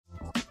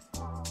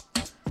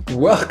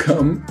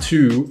Welcome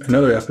to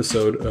another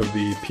episode of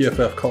the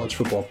PFF College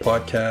Football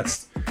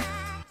Podcast.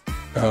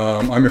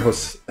 I'm your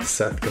host,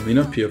 Seth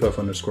Galina,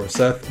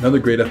 PFF_Seth. Another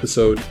great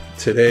episode.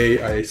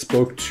 Today, I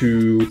spoke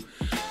to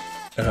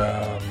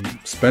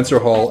Spencer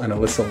Hall and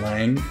Alyssa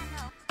Lang,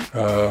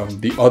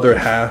 the other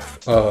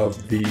half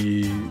of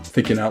the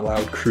Thinking Out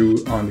Loud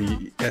crew on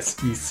the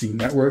SEC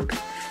network.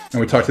 And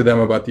we talked to them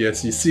about the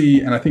SEC,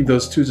 and I think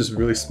those two are just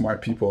really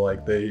smart people.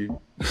 Like they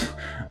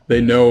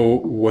know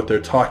what they're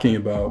talking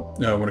about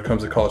when it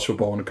comes to college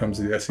football, when it comes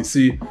to the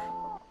SEC.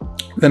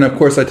 Then, of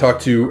course, I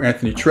talked to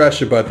Anthony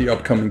Tresh about the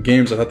upcoming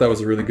games. I thought that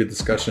was a really good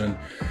discussion.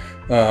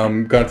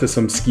 Got into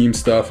some scheme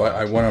stuff.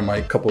 I went on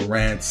my couple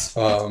rants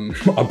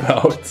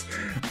about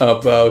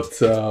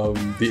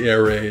the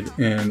air raid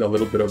and a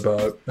little bit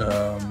about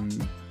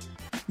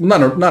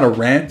not a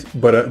rant,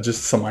 but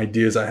just some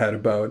ideas I had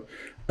about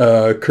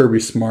Kirby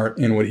Smart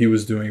and what he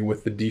was doing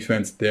with the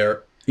defense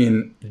there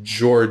in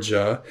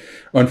Georgia.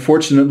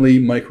 Unfortunately,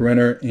 Mike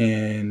Renner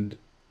and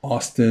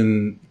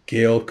Austin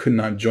Gale could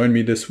not join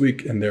me this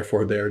week, and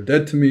therefore they are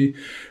dead to me.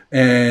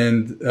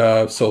 And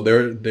so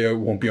they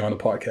won't be on the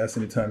podcast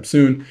anytime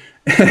soon.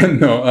 And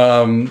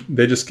no,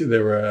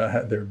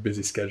 they're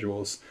busy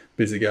schedules,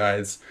 busy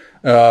guys.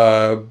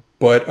 But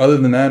other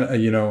than that,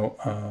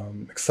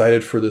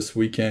 excited for this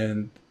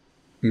weekend.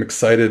 I'm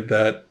excited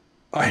that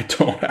I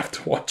don't have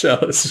to watch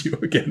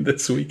LSU again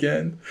this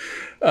weekend.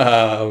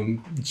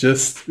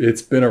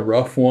 It's been a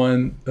rough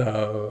one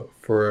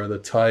for the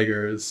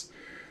Tigers.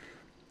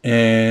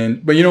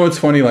 But you know what's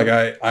funny? Like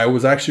I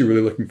was actually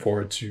really looking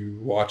forward to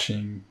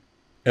watching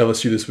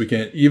LSU this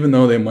weekend, even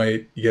though they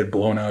might get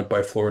blown out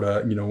by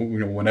Florida,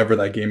 whenever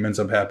that game ends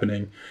up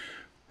happening.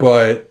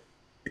 But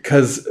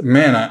because,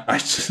 man,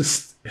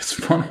 it's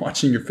fun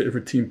watching your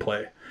favorite team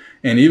play.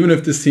 And even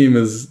if this team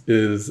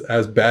is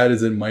as bad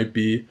as it might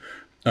be,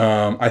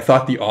 I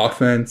thought the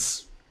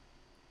offense,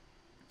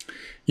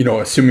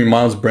 assuming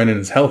Miles Brennan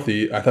is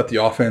healthy, I thought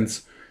the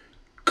offense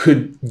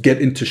could get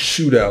into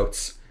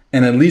shootouts.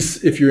 And at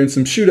least if you're in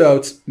some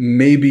shootouts,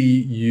 maybe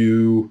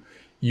you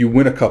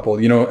win a couple.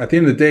 At the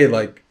end of the day,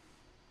 like,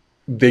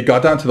 they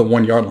got down to the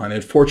 1 yard line. They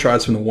had 4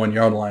 tries from the 1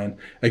 yard line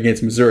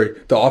against Missouri.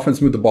 The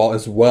offense moved the ball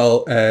as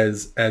well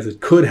as it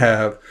could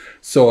have.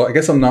 So I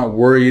guess I'm not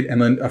worried.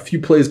 And then a few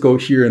plays go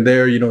here and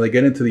there. They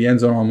get into the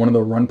end zone on one of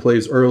the run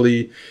plays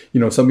early,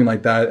 something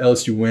like that.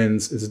 LSU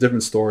wins. It's a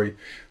different story.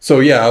 So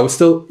yeah, I was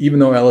still, even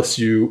though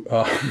LSU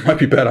might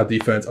be bad on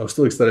defense, I was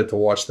still excited to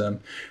watch them.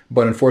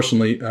 But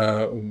unfortunately,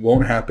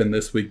 won't happen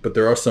this week. But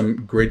there are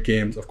some great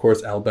games. Of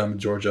course, Alabama,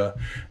 Georgia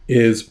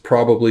is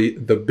probably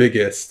the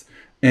biggest.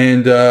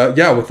 And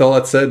with all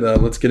that said,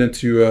 let's get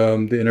into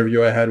the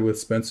interview I had with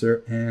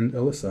Spencer and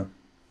Alyssa.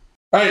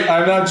 All right,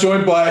 I'm now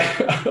joined by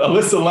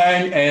Alyssa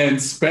Lang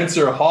and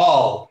Spencer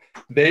Hall.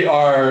 They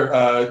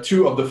are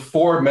two of the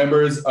 4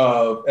 members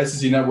of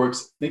SEC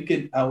Network's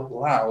Thinking Out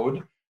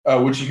Loud,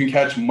 which you can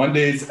catch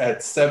Mondays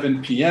at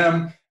 7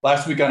 p.m.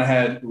 Last week I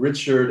had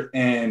Richard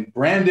and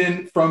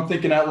Brandon from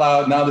Thinking Out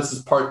Loud. Now this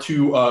is part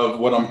 2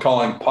 of what I'm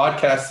calling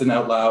Podcasting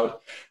Out Loud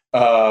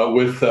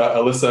with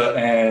Alyssa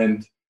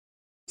and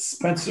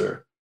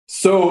Spencer.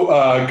 So,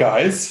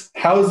 guys,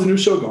 how's the new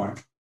show going?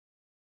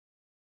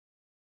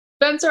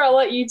 Spencer, I'll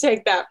let you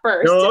take that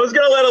first. No, I was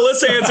going to let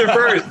Alyssa answer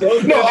first.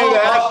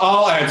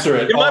 I'll answer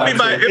it. It might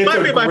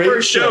be my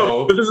first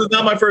show, but this is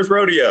not my first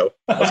rodeo.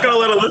 I was going to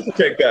let Alyssa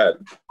take that.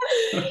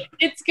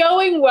 It's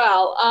going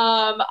well.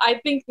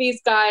 I think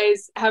these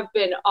guys have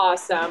been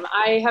awesome.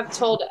 I have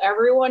told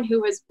everyone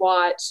who has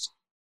watched,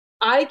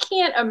 I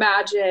can't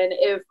imagine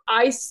if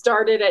I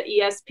started at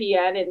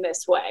ESPN in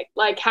this way,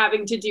 like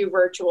having to do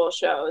virtual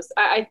shows.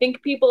 I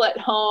think people at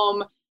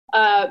home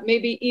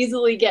maybe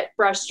easily get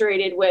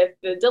frustrated with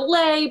the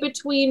delay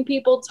between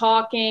people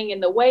talking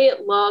and the way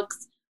it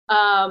looks.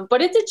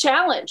 But it's a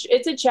challenge.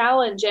 It's a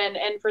challenge. And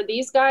for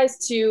these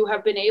guys to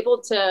have been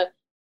able to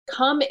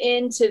come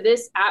into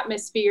this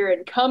atmosphere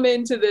and come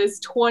into this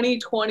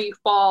 2020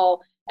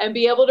 fall and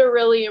be able to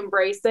really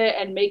embrace it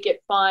and make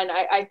it fun,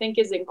 I think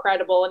is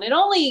incredible. And it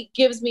only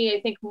gives me, I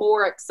think,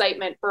 more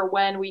excitement for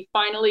when we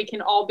finally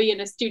can all be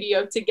in a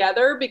studio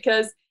together,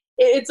 because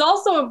it's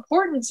also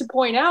important to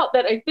point out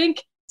that I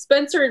think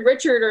Spencer and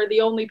Richard are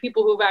the only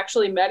people who've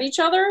actually met each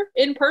other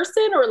in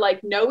person or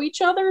like know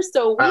each other.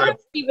 So we haven't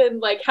even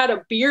like had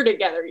a beer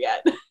together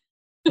yet.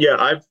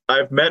 Yeah,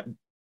 I've met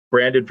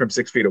Brandon from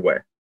 6 feet away.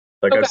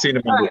 Like, okay, I've seen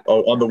him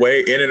on the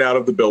way in and out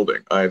of the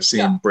building. I've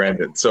seen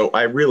Brandon. So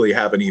I really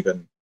haven't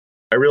even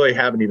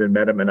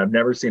met him, and I've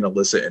never seen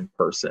Alyssa in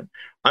person.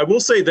 I will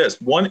say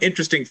this, one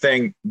interesting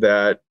thing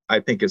that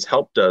I think has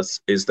helped us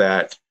is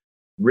that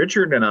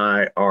Richard and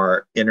I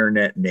are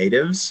internet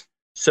natives.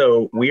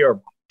 So we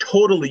are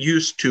totally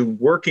used to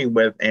working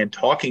with and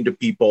talking to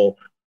people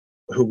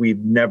who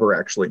we've never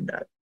actually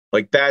met.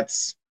 Like,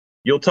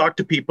 you'll talk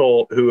to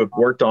people who have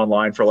worked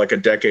online for like a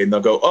decade and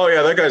they'll go, oh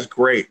yeah, that guy's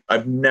great.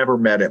 I've never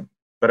met him,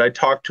 but I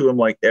talk to him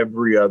like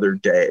every other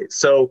day.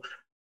 So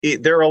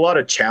there are a lot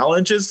of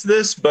challenges to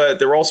this, but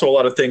there are also a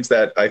lot of things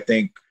that I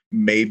think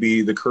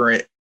maybe the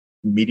current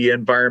media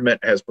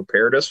environment has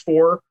prepared us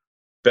for.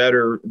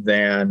 better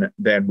than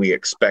we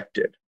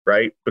expected,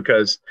 right?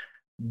 Because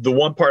the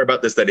one part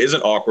about this that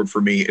isn't awkward for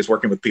me is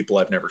working with people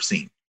I've never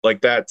seen.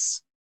 Like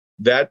that's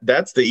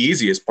the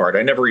easiest part.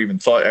 I never even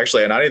thought,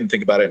 actually, and I didn't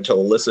think about it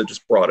until Alyssa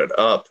just brought it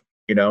up.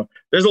 You know,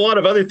 there's a lot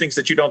of other things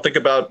that you don't think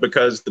about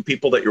because the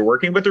people that you're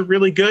working with are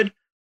really good.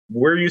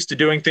 We're used to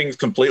doing things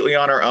completely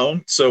on our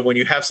own. So when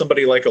you have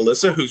somebody like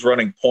Alyssa who's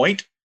running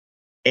point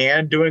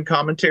and doing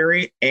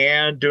commentary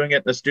and doing it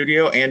in the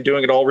studio and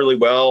doing it all really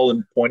well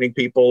and pointing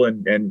people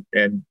and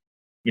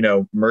you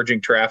know, merging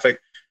traffic,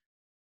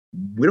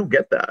 we don't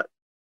get that.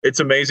 It's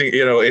amazing.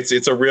 You know,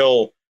 it's a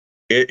real,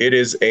 it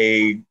is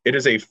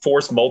a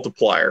force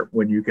multiplier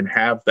when you can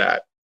have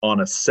that on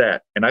a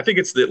set. And I think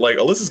it's that, like,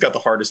 Alyssa's got the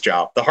hardest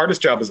job. The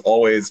hardest job is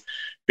always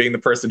being the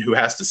person who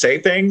has to say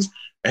things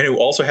and who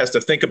also has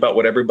to think about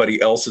what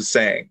everybody else is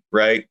saying,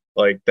 right?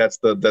 Like that's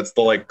the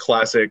like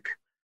classic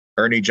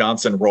Ernie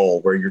Johnson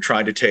role where you're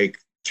trying to take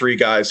three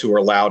guys who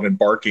are loud and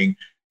barking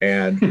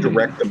and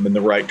direct them in the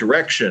right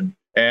direction.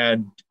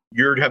 And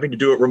you're having to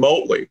do it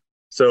remotely.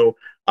 So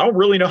I don't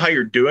really know how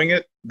you're doing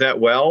it that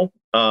well,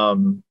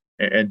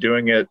 and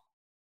doing it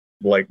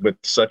like with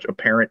such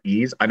apparent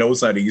ease. I know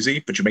it's not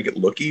easy, but you make it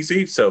look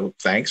easy. So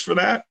thanks for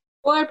that.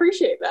 Well, I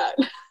appreciate that.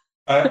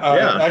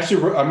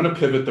 Actually, I'm going to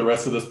pivot the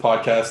rest of this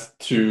podcast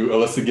to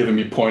Alyssa giving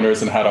me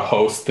pointers on how to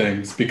host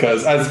things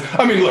because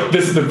look,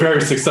 this is a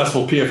very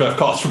successful PFF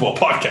college football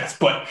podcast,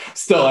 but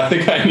still, I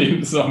think I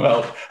need some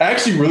help. I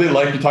actually really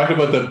like you talking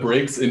about the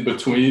breaks in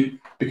between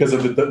because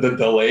of the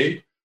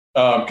delay.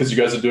 Because you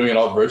guys are doing it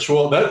all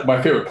virtual. That's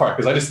my favorite part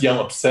because I just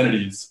yell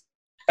obscenities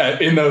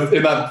in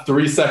that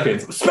 3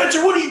 seconds.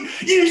 Spencer, what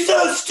are you're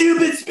so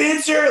stupid,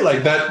 Spencer.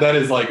 Like that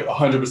is like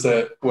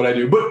 100% what I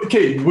do. But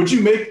okay, would you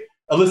make,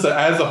 Alyssa,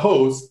 as a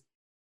host,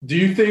 do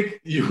you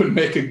think you would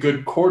make a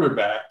good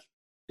quarterback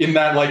in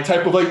that like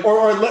type of like,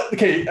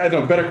 okay, I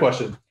don't know, better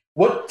question.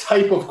 What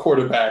type of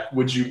quarterback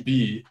would you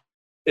be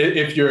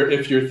if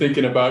you're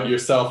thinking about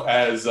yourself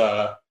as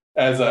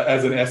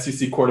an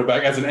SEC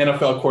quarterback, as an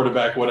NFL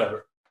quarterback,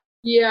 whatever?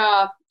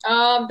 Yeah,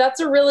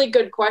 that's a really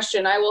good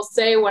question. I will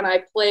say when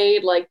I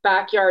played like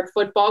backyard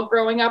football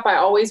growing up, I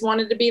always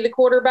wanted to be the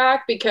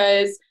quarterback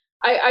because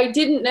I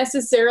didn't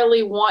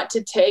necessarily want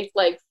to take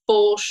like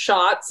full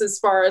shots as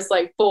far as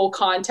like full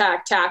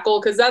contact tackle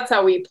because that's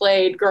how we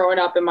played growing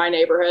up in my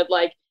neighborhood.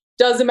 Like,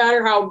 doesn't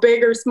matter how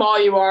big or small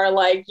you are,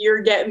 like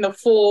you're getting the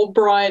full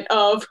brunt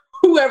of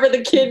whoever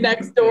the kid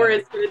next door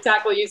is going to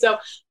tackle you. So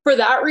for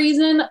that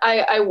reason,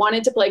 I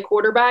wanted to play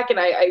quarterback. And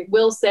I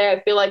will say,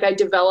 I feel like I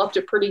developed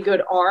a pretty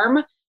good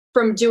arm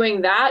from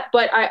doing that.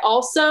 But I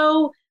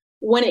also,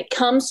 when it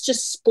comes to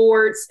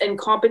sports and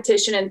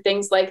competition and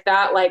things like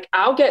that, like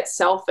I'll get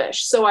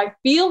selfish. So I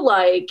feel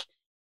like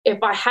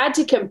if I had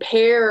to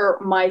compare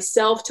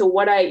myself to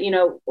what I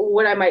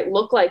might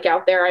look like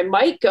out there, I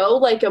might go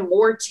like a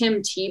more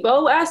Tim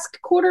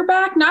Tebow-esque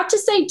quarterback. Not to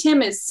say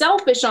Tim is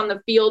selfish on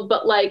the field,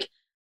 but like,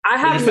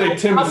 You're saying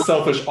Tim is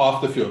selfish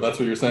off the field. That's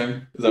what you're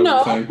saying? Is that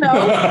what you're saying?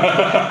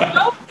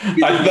 No.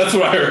 That's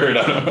what I heard.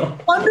 I don't know.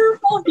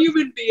 Wonderful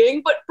human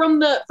being, but from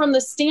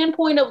the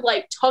standpoint of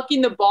like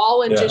tucking the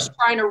ball and just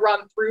trying to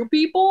run through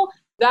people,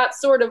 that's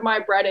sort of my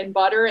bread and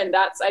butter, and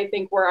that's I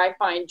think where I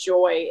find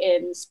joy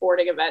in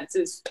sporting events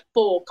is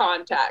full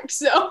contact.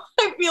 So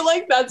I feel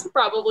like that's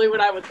probably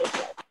what I would look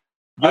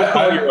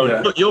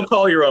like. You'll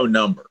call your own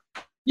number.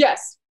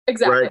 Yes,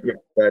 exactly. Right. Yeah,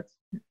 that's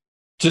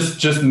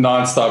just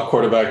nonstop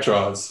quarterback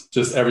draws,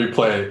 just every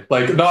play.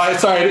 Like, no,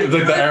 sorry,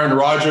 like the Aaron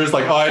Rodgers.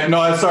 Like, I'm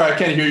sorry, I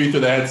can't hear you through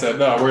the headset.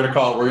 No, we're gonna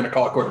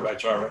call a quarterback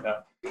draw right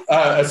now.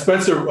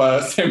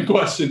 Spencer, same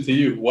question to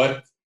you.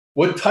 What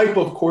type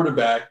of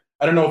quarterback?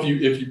 I don't know if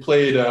you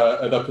played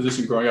that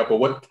position growing up, but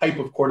what type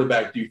of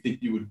quarterback do you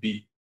think you would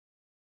be?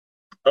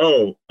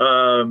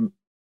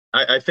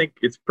 I think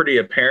it's pretty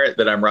apparent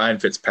that I'm Ryan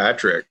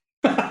Fitzpatrick.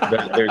 And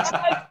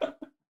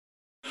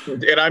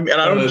I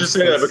don't just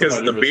say that because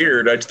of the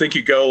beard. I think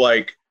you go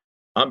like,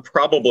 I'm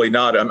probably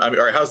not. All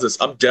right, how's this?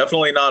 I'm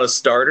definitely not a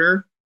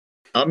starter.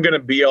 I'm going to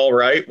be all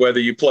right whether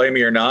you play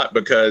me or not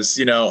because,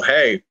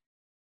 hey,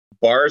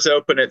 bars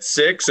open at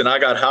 6 and I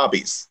got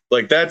hobbies.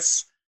 Like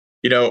that's,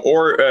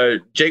 or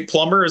Jake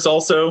Plummer is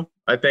also,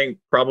 I think,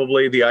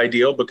 probably the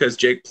ideal because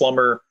Jake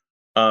Plummer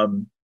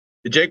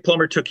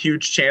took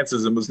huge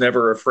chances and was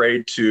never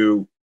afraid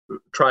to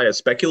try a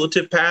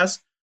speculative pass.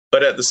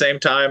 But at the same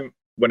time,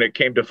 when it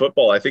came to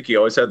football, I think he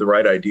always had the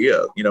right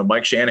idea.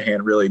 Mike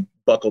Shanahan really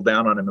buckled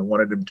down on him and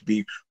wanted him to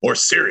be more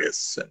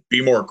serious and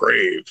be more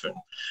grave and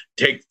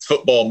take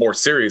football more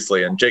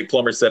seriously. And Jake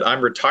Plummer said,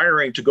 I'm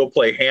retiring to go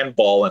play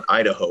handball in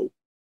Idaho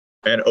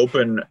and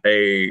open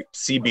a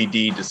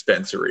CBD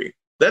dispensary.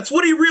 That's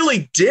what he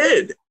really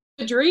did.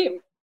 The dream.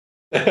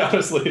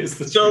 Honestly, it's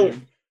the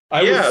dream.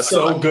 I was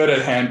so good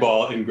at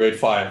handball in grade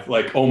 5.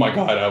 Like, oh my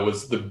God, I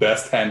was the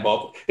best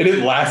handball. It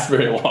didn't last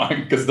very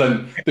long because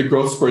then the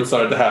growth spurt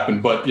started to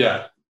happen. But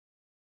yeah.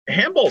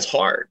 Handball's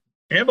hard.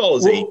 Handball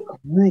is a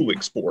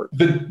grueling sport.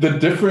 The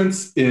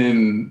difference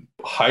in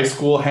high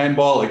school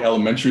handball, like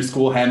elementary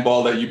school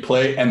handball that you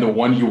play and the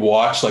one you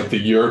watch, like the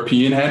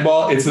European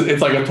handball, it's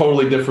like a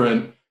totally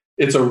different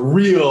it's a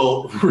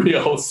real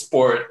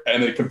sport,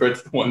 and then compared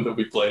to the one that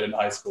we played in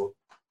high school.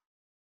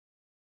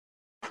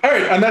 All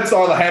right, and that's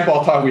all the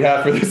handball talk we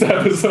have for this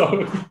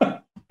episode. All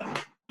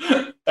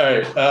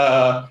right,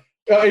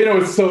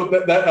 so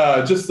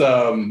that just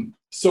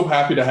so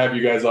happy to have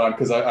you guys on,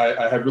 because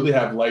I have really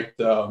liked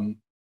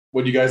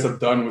what you guys have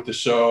done with the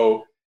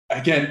show.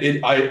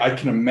 Again, I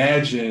can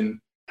imagine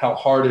how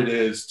hard it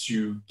is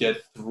to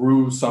get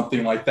through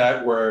something like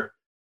that, where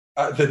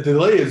the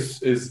delay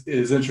is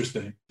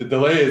interesting. The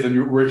delay is,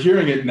 and we're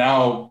hearing it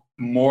now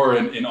more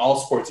in all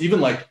sports.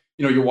 Even like,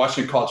 you're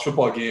watching a college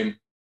football game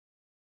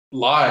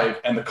live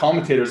and the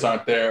commentators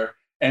aren't there,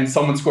 and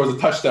someone scores a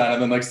touchdown,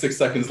 and then like 6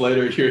 seconds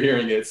later you're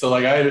hearing it. So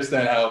like, I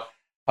understand how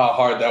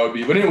hard that would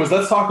be. But anyways,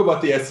 let's talk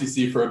about the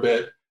SEC for a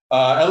bit.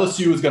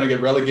 LSU is going to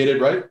get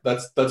relegated, right?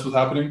 That's what's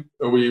happening.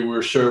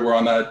 We're sure we're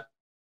on that.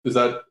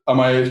 Am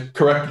I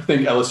correct to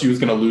think LSU is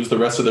going to lose the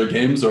rest of their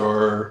games,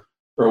 or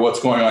what's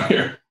going on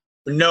here?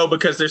 No,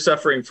 because they're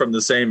suffering from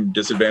the same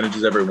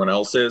disadvantages everyone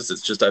else is.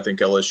 It's just, I think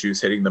LSU's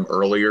hitting them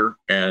earlier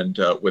and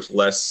with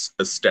less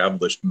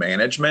established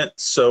management.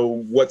 So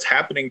what's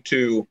happening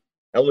to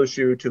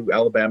LSU, to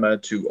Alabama,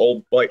 to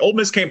Ole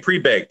Miss came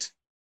pre-baked.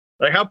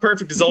 Like, how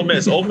perfect is Ole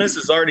Miss? Ole Miss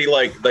is already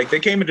like they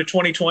came into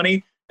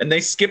 2020 and they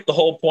skipped the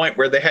whole point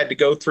where they had to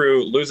go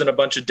through losing a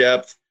bunch of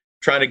depth,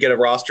 trying to get a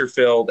roster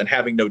filled, and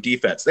having no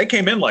defense. They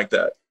came in like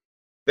that.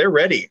 They're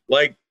ready.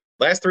 Like,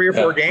 last 3 or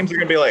 4 games, you're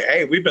going to be like,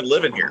 hey, we've been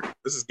living here.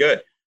 This is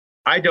good.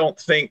 I don't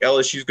think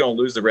LSU's going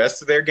to lose the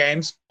rest of their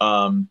games.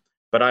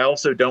 But I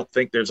also don't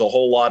think there's a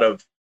whole lot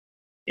of,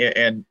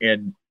 and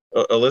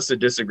Alyssa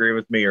disagree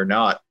with me or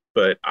not,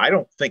 but I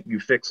don't think you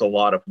fix a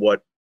lot of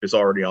what is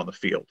already on the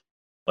field.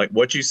 Like,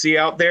 what you see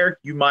out there,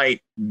 you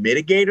might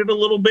mitigate it a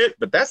little bit,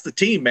 but that's the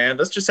team, man.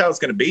 That's just how it's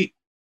going to be.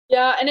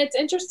 Yeah, and it's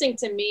interesting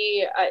to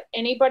me,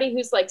 anybody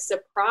who's like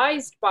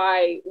surprised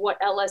by what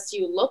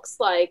LSU looks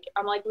like,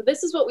 I'm like, well,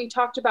 this is what we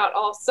talked about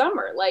all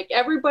summer. Like,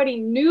 everybody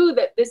knew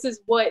that this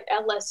is what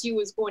LSU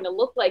was going to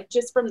look like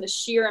just from the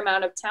sheer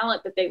amount of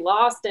talent that they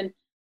lost. And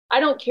I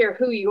don't care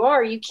who you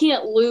are, you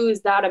can't lose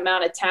that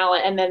amount of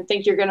talent and then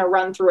think you're going to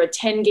run through a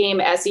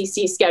 10-game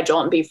SEC schedule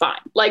and be fine.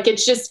 Like,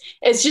 it's just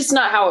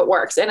not how it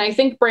works. And I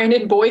think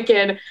Brandon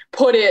Boykin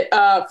put it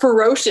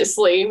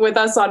ferociously with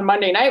us on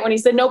Monday night when he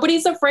said,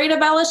 nobody's afraid of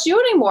LSU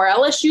anymore.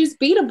 LSU's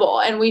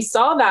beatable. And we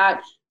saw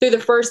that through the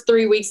first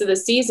 3 weeks of the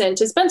season.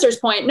 To Spencer's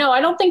point, no,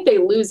 I don't think they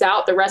lose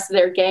out the rest of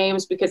their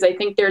games, because I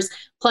think there's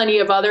plenty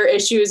of other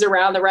issues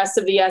around the rest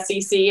of the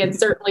SEC and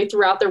certainly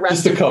throughout the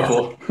rest of the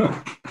couple.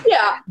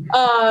 Yeah.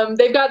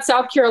 They've got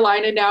South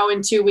Carolina now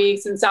in 2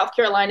 weeks, and South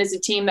Carolina is a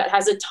team that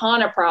has a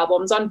ton of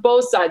problems on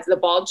both sides of the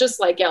ball, just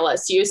like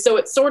LSU. So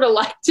it's sort of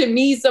like, to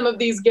me, some of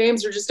these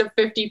games are just a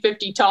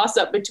 50-50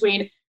 toss-up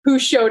between who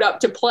showed up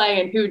to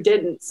play and who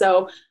didn't.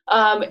 So,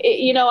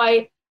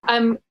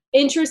 I'm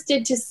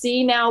interested to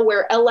see now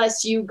where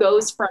LSU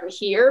goes from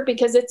here,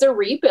 because it's a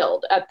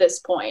rebuild at this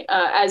point.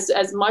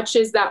 As much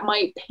as that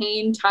might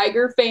pain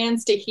Tiger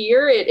fans to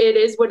hear, it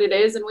is what it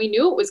is, and we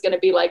knew it was going to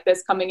be like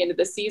this coming into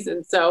the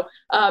season. So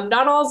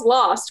not all's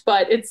lost,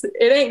 but it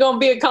ain't going to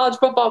be a college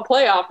football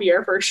playoff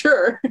year for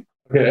sure.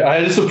 Okay,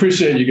 I just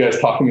appreciate you guys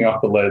talking me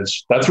off the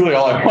ledge. That's really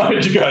all I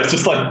wanted. You guys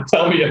just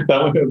tell me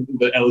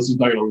that LSU's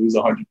not going to lose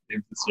 100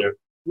 games this year.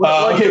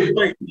 Okay,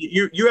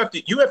 you have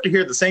to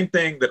hear the same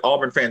thing that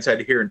Auburn fans had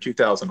to hear in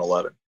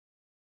 2011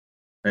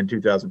 and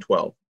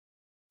 2012.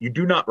 You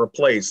do not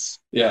replace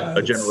a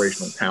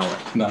generational talent.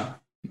 No,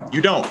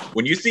 you don't.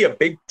 When you see a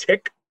big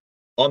tick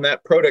on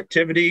that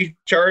productivity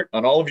chart,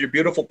 on all of your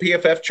beautiful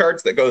PFF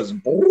charts that goes,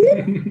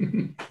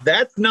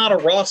 that's not a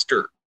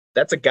roster.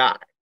 That's a guy.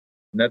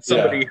 And that's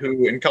somebody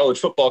who in college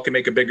football can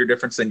make a bigger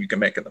difference than you can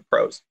make in the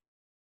pros.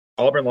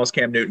 Auburn lost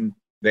Cam Newton.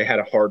 They had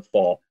a hard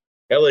fall.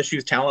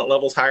 LSU's talent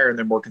level's higher and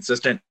they're more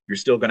consistent. You're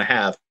still going to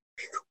have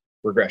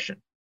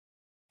regression.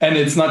 And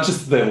it's not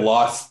just that they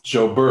lost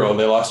Joe Burrow.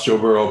 They lost Joe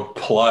Burrow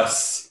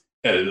plus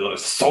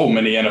so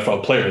many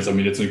NFL players. I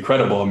mean, it's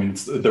incredible. I mean,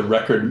 it's the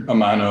record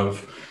amount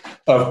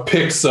of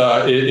picks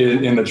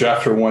in the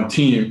draft for one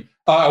team.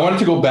 I wanted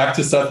to go back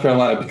to South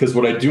Carolina, because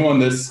what I do on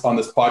this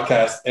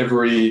podcast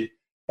every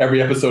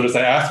episode is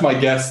I ask my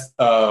guests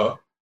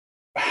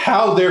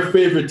how their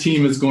favorite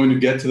team is going to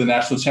get to the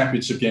national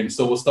championship game.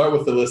 So we'll start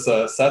with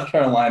Alyssa. South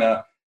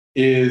Carolina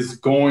is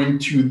going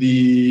to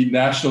the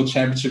national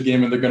championship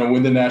game, and they're going to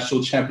win the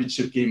national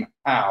championship game.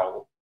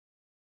 How?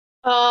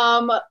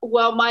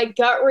 Well, my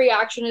gut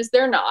reaction is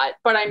they're not,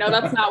 but I know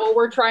that's not what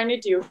we're trying to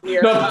do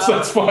here. No,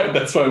 that's fine.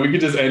 That's fine. We could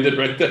just end it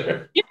right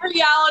there. In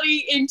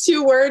reality, in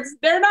 2 words,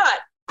 they're not.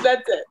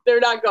 That's it. They're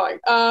not going.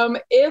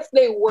 If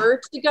they were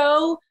to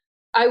go,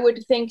 I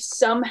would think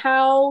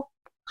somehow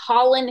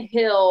Colin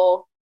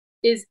Hill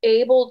is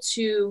able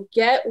to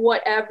get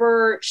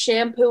whatever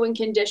shampoo and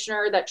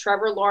conditioner that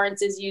Trevor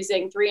Lawrence is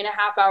using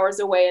 3.5 hours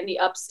away in the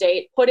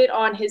upstate, put it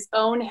on his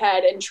own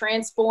head and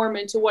transform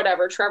into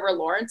whatever Trevor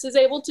Lawrence is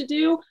able to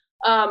do,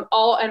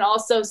 and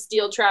also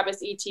steal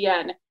Travis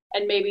Etienne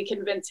and maybe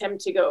convince him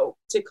to go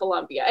to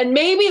Columbia. And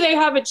maybe they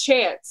have a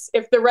chance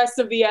if the rest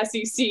of the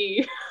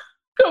SEC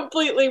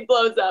completely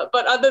blows up.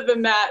 But other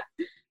than that,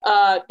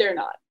 they're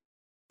not.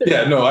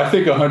 Yeah, no, I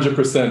think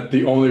 100%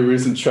 the only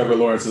reason Trevor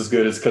Lawrence is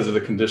good is because of the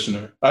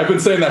conditioner. I've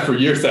been saying that for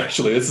years,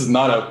 actually. This is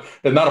not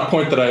a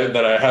point that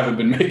I haven't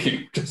been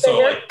making. So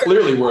like,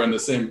 clearly we're in the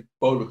same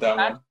boat with that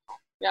one.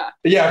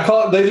 Yeah,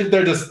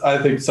 they're just,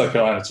 I think South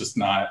Carolina's just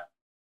not.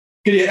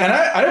 Yeah, and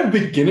I am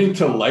beginning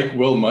to like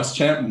Will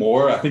Muschamp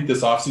more. I think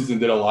this offseason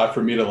did a lot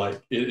for me to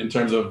like in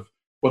terms of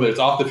whether it's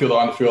off the field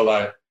or on the field.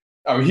 I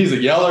mean, he's a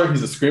yeller,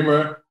 he's a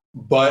screamer,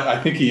 but I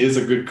think he is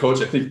a good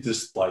coach. I think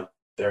just like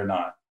they're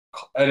not.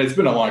 And it's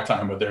been a long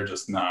time, but they're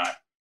just not.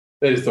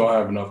 They just don't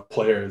have enough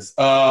players.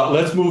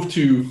 Let's move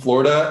to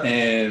Florida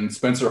and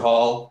Spencer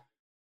Hall.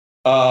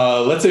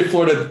 Let's say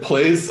Florida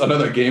plays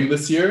another game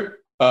this year.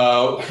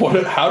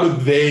 How do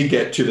they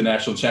get to the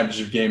national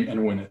championship game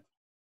and win it?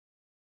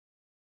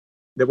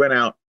 They went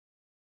out.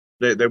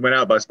 They went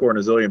out by scoring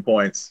a zillion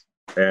points,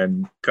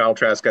 and Kyle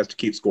Trask has to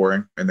keep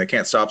scoring, and they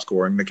can't stop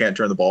scoring. They can't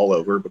turn the ball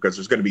over because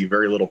there's going to be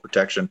very little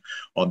protection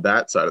on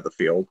that side of the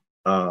field.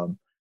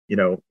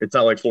 It's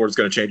not like Florida's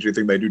going to change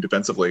anything they do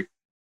defensively.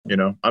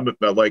 I'm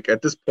like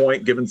at this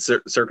point, given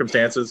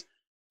circumstances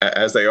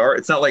as they are,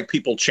 it's not like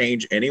people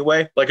change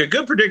anyway. Like a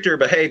good predictor of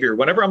behavior,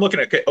 whenever I'm looking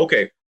at,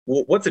 okay,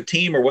 well, what's a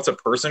team or what's a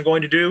person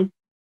going to do?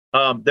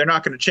 They're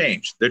not going to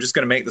change. They're just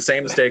going to make the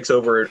same mistakes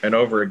over and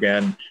over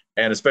again.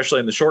 And especially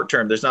in the short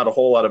term, there's not a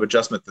whole lot of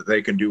adjustment that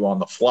they can do on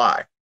the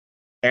fly.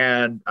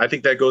 And I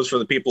think that goes for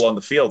the people on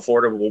the field.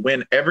 Florida will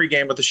win every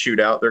game with a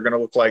shootout. They're going to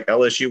look like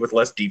LSU with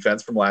less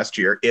defense from last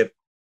year if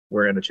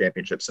we're in a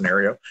championship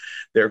scenario.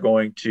 They're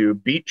going to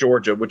beat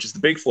Georgia, which is the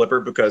big flipper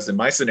because in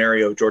my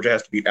scenario, Georgia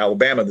has to beat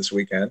Alabama this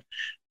weekend,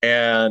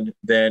 and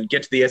then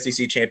get to the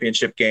SEC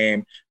championship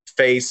game,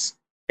 face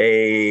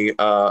a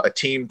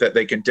team that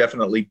they can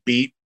definitely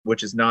beat,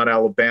 which is not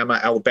Alabama.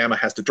 Alabama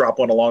has to drop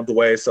one along the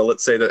way. So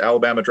let's say that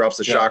Alabama drops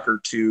a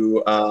shocker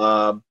to,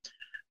 Arkansas.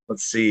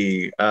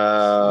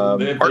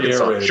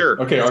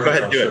 Sure. Okay, let's go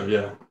ahead and do it.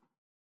 Yeah.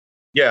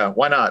 Yeah,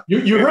 why not?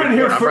 You heard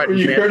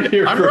it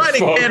here. I'm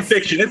writing fan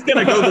fiction. It's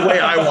going to go the way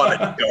I want it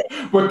to go.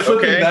 We're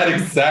clipping that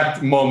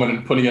exact moment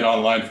and putting it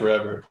online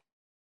forever.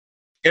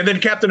 And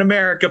then Captain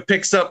America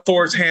picks up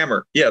Thor's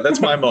hammer. Yeah, that's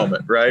my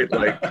moment, right?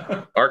 Like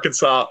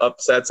Arkansas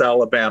upsets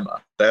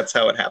Alabama. That's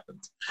how it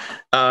happens.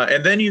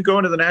 And then you go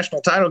into the national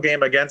title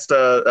game against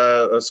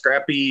a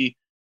scrappy,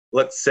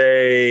 let's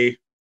say,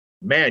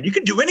 man, you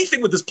can do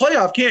anything with this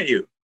playoff, can't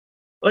you?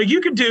 Like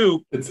you can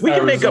do,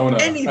 can make up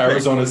anything.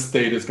 Arizona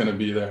State is going to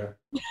be there.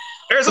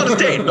 Arizona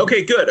State.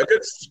 Okay, good. A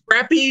good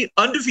scrappy,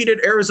 undefeated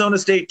Arizona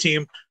State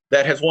team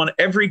that has won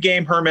every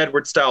game Herm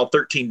Edwards style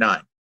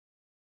 13-9.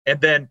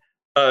 And then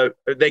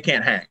they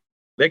can't hang.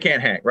 They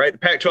can't hang, right? The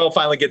Pac-12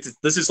 finally gets it.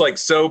 This is like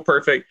so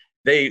perfect.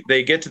 They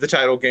get to the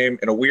title game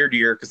in a weird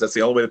year because that's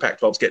the only way the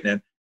Pac-12's getting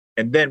in.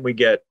 And then we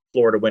get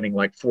Florida winning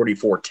like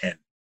 44-10.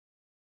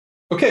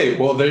 Okay,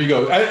 well, there you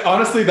go.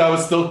 Honestly, that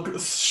was still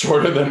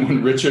shorter than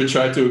when Richard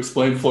tried to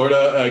explain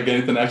Florida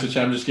getting the national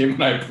championship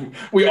game. And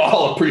we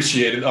all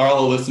appreciate it.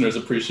 All the listeners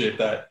appreciate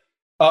that.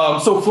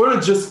 So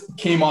Florida just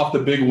came off the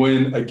big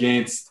win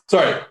against.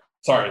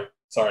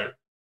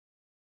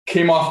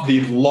 Came off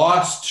the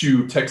loss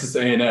to Texas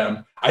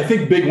A&M. I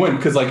think big win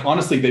because, like,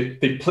 honestly,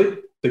 they played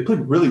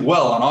really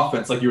well on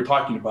offense, like you were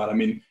talking about. I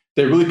mean,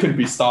 they really couldn't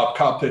be stopped.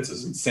 Kyle Pitts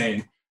is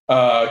insane.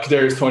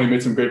 Kadarius Toney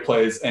made some great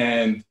plays,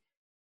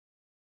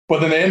 but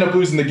then they end up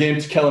losing the game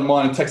to Kellen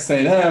Mond and Texas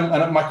A&M.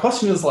 And my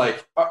question is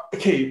like,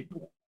 okay,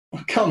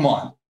 Kellen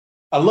Mond,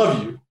 I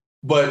love you,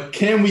 but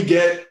can we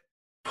get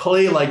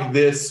play like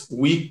this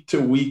week to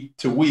week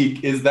to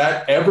week? Is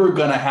that ever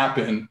going to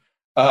happen?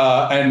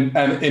 And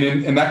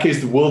in that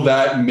case, will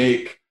that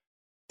make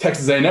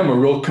Texas A&M a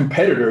real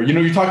competitor?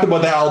 You talked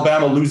about that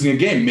Alabama losing a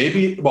game.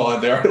 Maybe, well,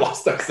 they already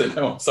lost Texas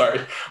A&M. I'm sorry,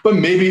 but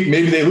maybe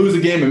they lose a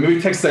game, and maybe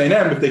Texas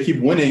A&M, if they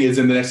keep winning, is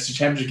in the next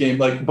championship game.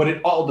 Like, but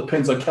it all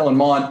depends on Kellen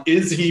Mond.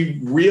 Is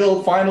he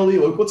real finally?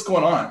 Like, what's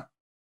going on?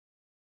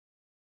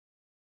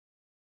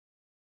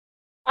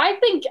 I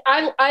think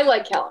I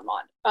like Kellen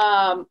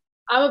Mond.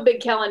 I'm a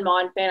big Kellen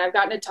Mond fan. I've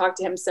gotten to talk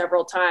to him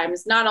several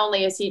times. Not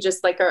only is he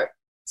just like a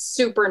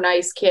super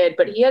nice kid,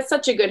 but he has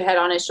such a good head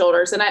on his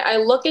shoulders. And I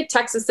look at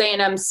Texas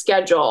A&M's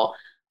schedule.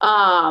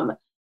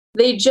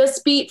 They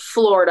just beat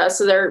Florida,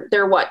 so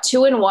they're what,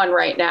 2-1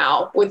 right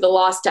now with the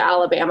loss to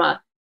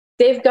Alabama.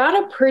 They've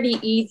got a pretty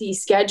easy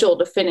schedule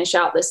to finish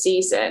out the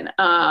season.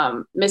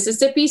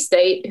 Mississippi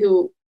State,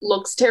 who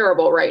looks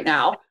terrible right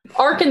now.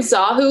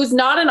 Arkansas, who's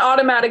not an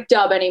automatic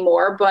dub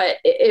anymore, but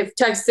if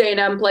Texas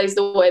A&M plays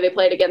the way they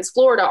played against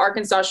Florida,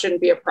 Arkansas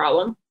shouldn't be a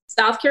problem.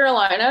 South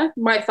Carolina,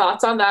 my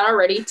thoughts on that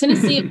already.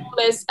 Tennessee, Ole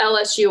Miss,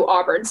 LSU,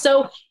 Auburn.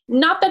 So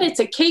not that it's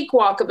a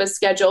cakewalk of a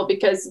schedule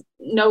because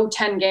no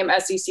 10-game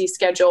SEC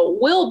schedule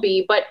will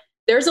be, but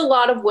there's a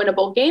lot of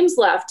winnable games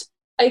left.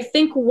 I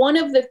think one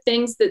of the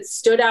things that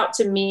stood out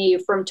to me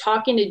from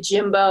talking to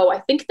Jimbo,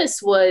 I think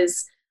this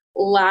was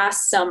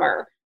last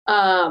summer,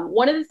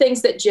 one of the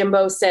things that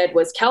Jimbo said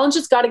was Kellen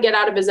just got to get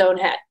out of his own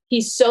head.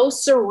 He's so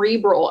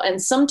cerebral,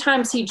 and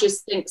sometimes he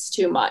just thinks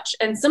too much.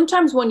 And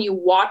sometimes when you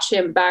watch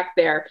him back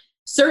there,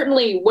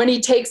 certainly when he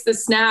takes the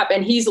snap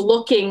and he's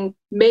looking,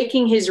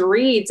 making his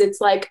reads,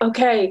 it's like,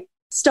 okay,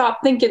 stop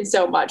thinking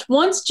so much.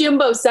 Once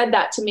Jimbo said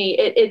that to me,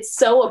 it's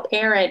so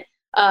apparent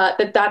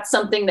that that's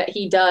something that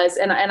he does.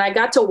 And I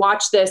got to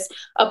watch this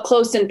up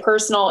close and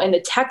personal in the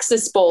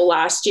Texas Bowl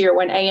last year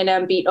when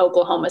A&M beat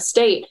Oklahoma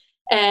State.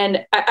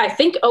 And I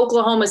think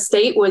Oklahoma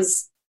State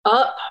was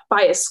up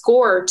by a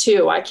score or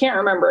two. I can't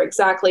remember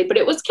exactly, but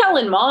it was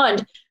Kellen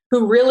Mond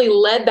who really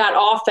led that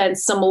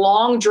offense, some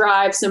long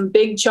drives, some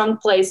big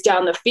chunk plays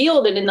down the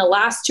field. And in the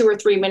last 2 or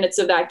 3 minutes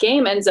of that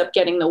game ends up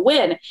getting the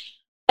win.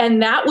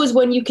 And that was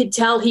when you could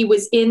tell he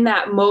was in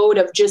that mode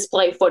of just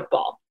play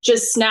football,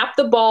 just snap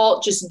the ball,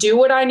 just do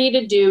what I need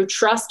to do,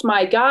 trust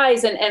my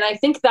guys. And I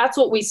think that's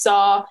what we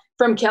saw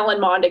from Kellen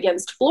Mond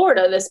against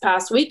Florida this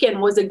past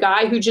weekend, was a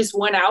guy who just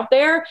went out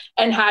there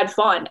and had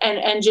fun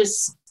and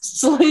just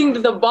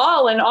slinged the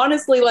ball. And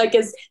honestly, like,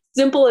 as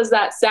simple as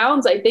that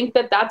sounds, I think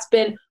that that's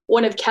been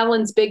one of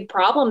Kellen's big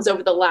problems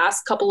over the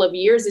last couple of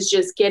years, is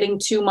just getting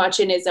too much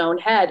in his own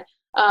head.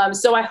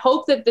 So I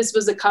hope that this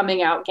was a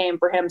coming out game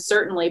for him,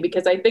 certainly,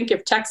 because I think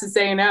if Texas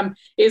A&M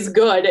is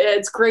good,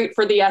 it's great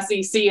for the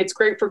SEC. It's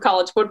great for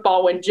college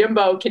football when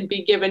Jimbo can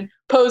be given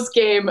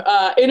post-game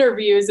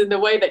interviews in the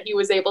way that he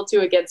was able to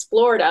against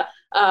Florida.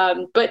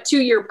 But to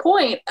your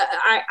point,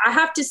 I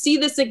have to see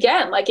this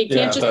again. Like, it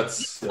can't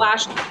just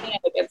flash in the pan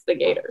against the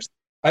Gators.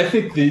 I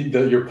think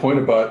your point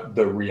about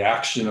the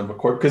reaction of a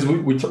court, because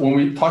when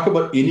we talk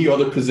about any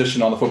other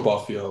position on the football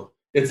field,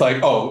 it's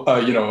like,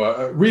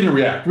 read and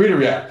react.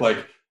 Like,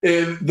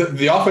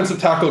 the offensive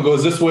tackle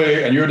goes this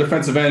way and you're a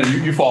defensive end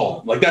and you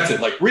follow. Like, that's it.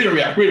 Like, read and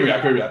react.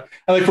 And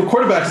like, for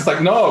quarterbacks, it's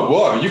like, no,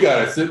 whoa, you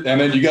got to sit, and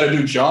then you got to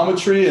do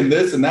geometry and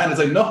this and that. And it's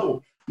like,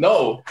 no.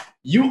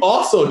 You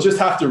also just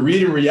have to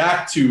read and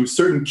react to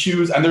certain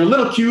cues, and they're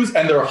little cues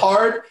and they're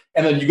hard.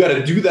 And then you got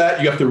to do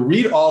that. You have to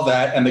read all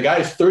that. And the guy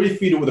is 30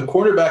 feet away. The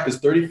cornerback is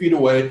 30 feet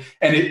away,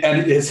 and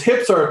his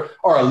hips are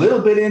a little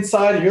bit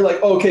inside. And you're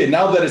like, okay,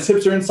 now that his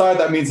hips are inside,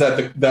 that means that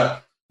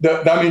the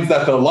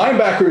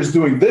linebacker is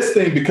doing this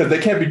thing because they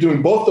can't be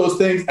doing both those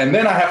things. And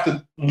then I have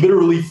to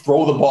literally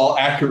throw the ball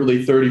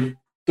accurately 30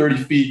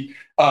 feet,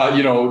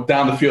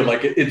 down the field.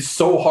 Like, it's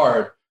so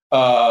hard.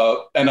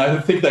 And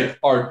I think that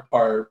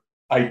our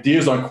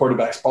ideas on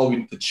quarterbacks probably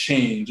need to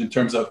change in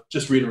terms of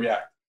just read and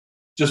react.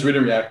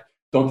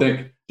 Don't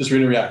think, just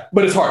read and react.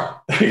 But it's hard.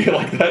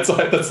 Like,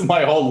 that's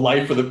my whole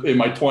life in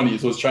my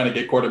 20s, was trying to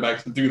get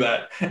quarterbacks to do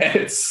that, and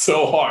it's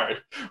so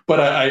hard. But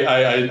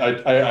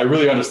I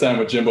really understand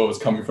what Jimbo was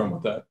coming from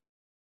with that.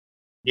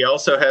 He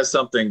also has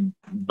something,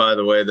 by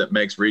the way, that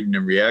makes reading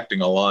and reacting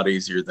a lot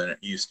easier than it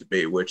used to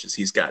be, which is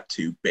he's got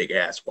 2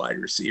 big-ass wide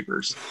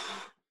receivers,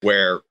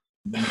 where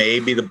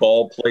maybe the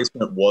ball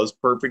placement was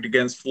perfect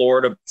against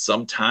Florida.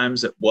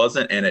 Sometimes it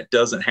wasn't, and it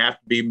doesn't have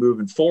to be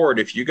moving forward.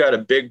 If you got a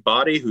big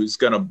body who's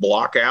going to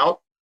block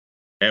out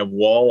and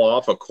wall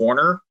off a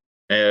corner,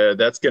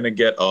 that's going to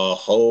get a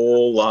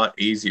whole lot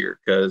easier,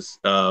 because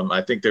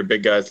I think they're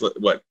big guys.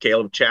 What,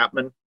 Caleb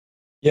Chapman?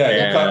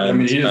 Yeah,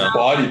 he just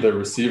bodied the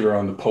receiver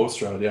on the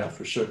post route. Yeah,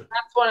 for sure.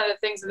 That's one of the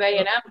things with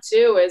A&M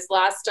too. Is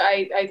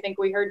I think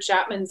we heard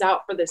Chapman's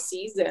out for the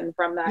season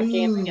from that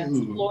game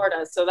against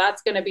Florida. So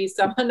that's going to be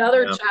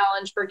another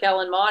challenge for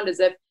Kellen Mond, is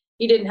if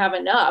he didn't have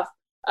enough.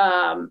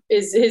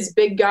 Is his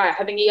big guy?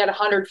 I think he had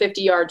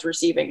 150 yards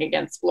receiving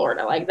against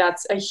Florida. Like,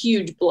 that's a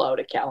huge blow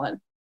to Kellen.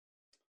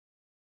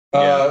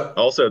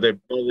 Also, they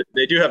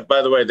do have.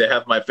 By the way, they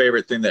have my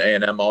favorite thing that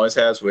A&M always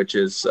has, which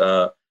is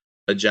a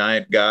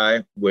giant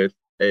guy with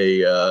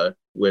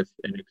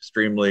an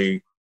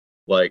extremely,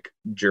 like,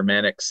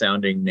 Germanic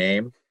sounding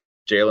name,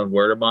 Jalen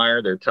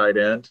Werdermeyer, their tight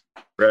end,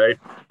 right?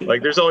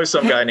 Like, there's always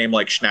some guy named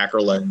like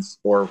Schnackerlins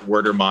or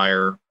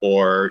Werdermeyer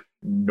or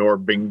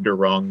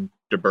Norbinderung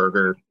de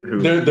Berger.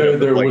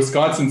 They're like,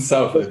 Wisconsin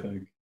South, I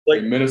think.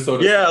 Like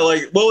Minnesota. Yeah,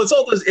 like, well, it's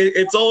all those.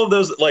 It's all of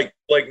those. Like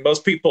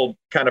most people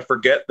kind of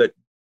forget that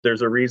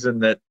there's a reason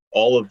that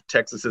all of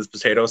Texas's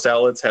potato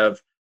salads have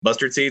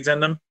mustard seeds in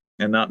them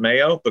and not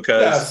mayo,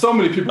 because so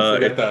many people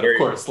forget that, of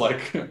course.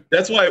 Like,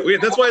 that's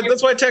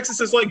why Texas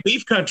is like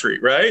beef country,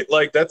 right?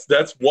 Like, that's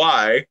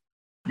why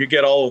you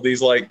get all of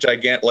these like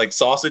gigantic like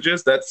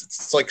sausages.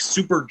 It's like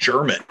super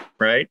German,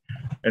 right?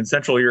 And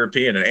Central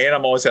European. And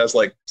A&M always has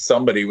like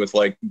somebody with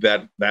like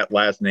that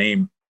last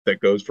name that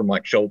goes from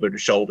like shoulder to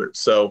shoulder.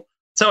 So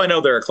that's how I know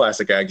they're a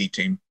classic Aggie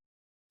team.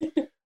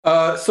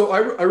 So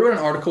I wrote an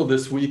article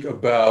this week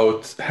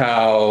about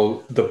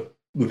how the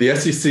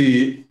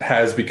SEC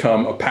has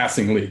become a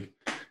passing league.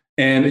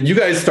 And you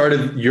guys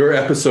started your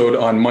episode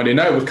on Monday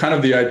night with kind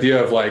of the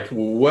idea of like,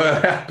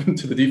 what happened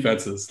to the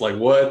defenses? Like,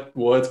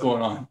 what's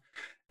going on?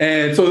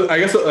 And so I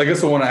guess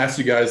I want to ask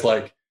you guys,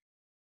 like,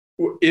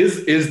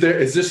 is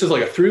this just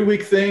like a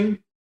 3-week thing,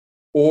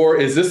 or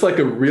is this like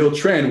a real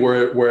trend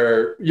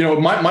where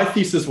my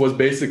thesis was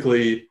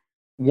basically,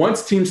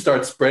 once teams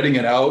start spreading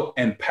it out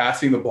and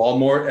passing the ball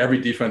more, every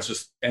defense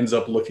just ends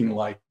up looking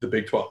like the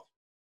Big 12.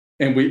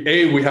 And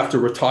we have to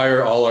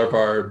retire all of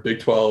our Big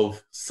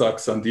 12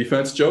 sucks on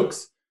defense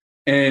jokes.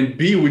 And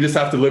B, we just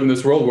have to live in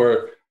this world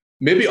where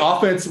maybe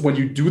offense, when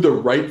you do the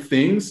right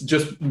things,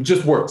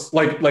 just works.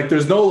 Like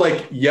there's no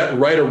like yet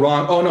right or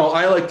wrong. Oh no,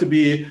 I like to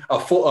be a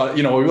full,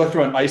 we like to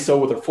run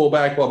ISO with a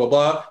fullback, blah blah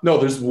blah. No,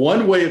 there's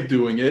one way of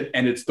doing it,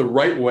 and it's the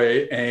right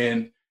way,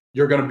 and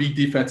you're going to beat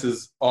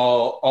defenses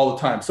all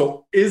the time.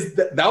 So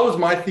that was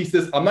my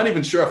thesis. I'm not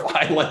even sure if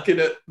I like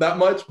it that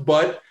much,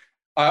 but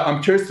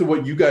I'm curious to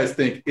what you guys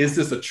think. Is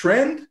this a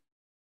trend,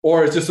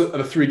 or is this a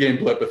 3-game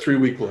blip, a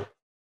 3-week blip?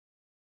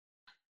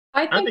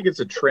 I think it's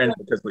a trend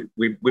because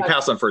we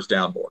pass on first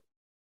down more.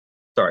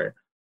 Sorry,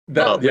 we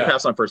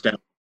pass on first down.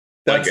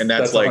 I think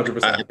that's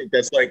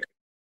like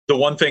the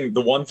one thing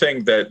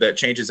that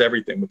changes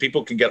everything. When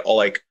people can get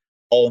all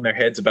in their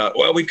heads about,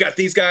 well, we've got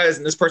these guys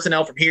and this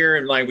personnel from here,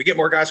 and like we get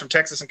more guys from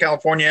Texas and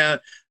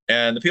California,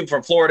 and the people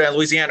from Florida and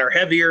Louisiana are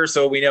heavier,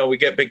 so we know we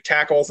get big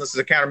tackles. This is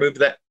a counter move to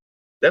that.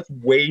 That's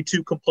way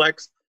too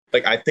complex.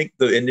 Like, I think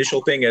the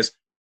initial thing is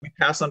we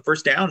pass on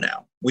first down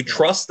now. We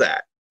trust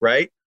that,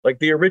 right? Like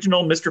the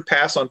original Mr.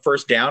 Pass on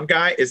first down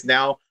guy is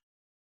now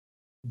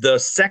the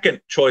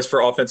second choice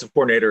for offensive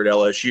coordinator at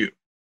LSU,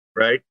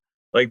 right?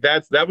 Like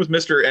that was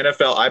Mr.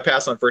 NFL. I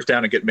pass on first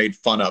down and get made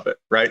fun of it,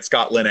 right?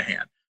 Scott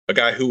Linehan, a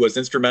guy who was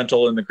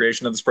instrumental in the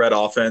creation of the spread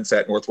offense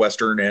at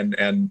Northwestern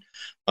and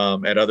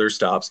at other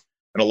stops,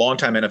 and a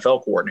longtime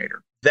NFL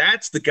coordinator.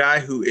 That's the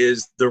guy who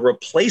is the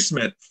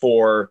replacement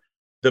for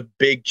the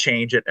big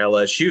change at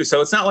LSU.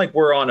 So it's not like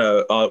we're on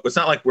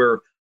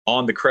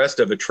the crest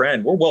of a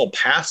trend. We're well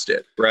past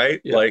it,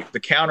 right? Yeah. Like the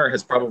counter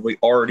has probably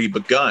already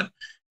begun.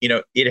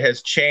 It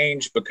has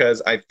changed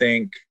because I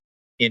think,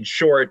 in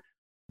short,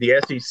 the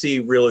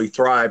SEC really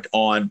thrived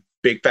on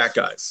big fat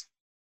guys.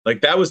 Like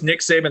that was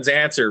Nick Saban's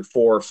answer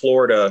for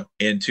Florida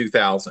in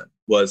 2000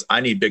 was, I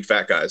need big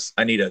fat guys.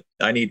 I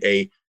need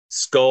a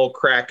skull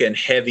cracking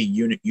heavy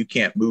unit you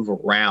can't move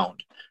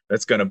around.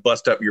 That's going to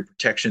bust up your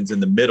protections in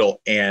the middle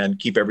and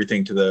keep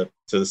everything to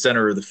the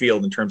center of the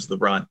field in terms of the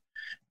run.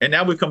 And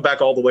now we've come back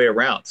all the way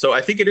around. So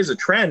I think it is a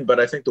trend, but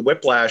I think the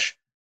whiplash,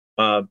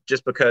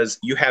 just because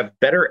you have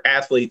better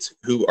athletes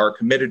who are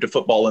committed to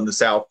football in the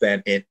South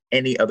than in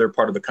any other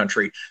part of the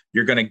country,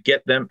 you're going to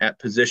get them at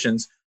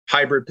positions,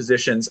 hybrid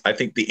positions. I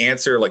think the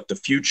answer, like the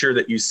future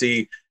that you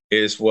see,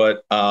 is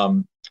what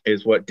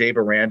Dave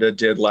Aranda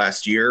did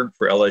last year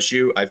for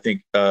LSU. I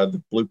think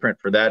the blueprint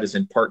for that is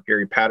in part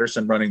Gary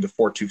Patterson running the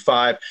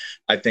 4-2-5.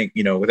 I think,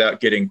 without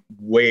getting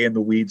way in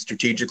the weeds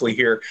strategically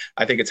here,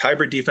 I think it's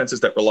hybrid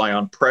defenses that rely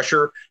on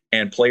pressure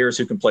and players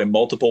who can play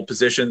multiple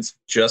positions,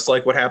 just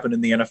like what happened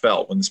in the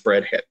NFL when the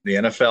spread hit. The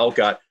NFL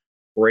got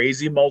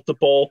crazy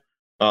multiple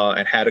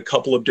and had a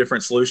couple of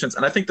different solutions.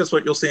 And I think that's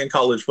what you'll see in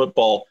college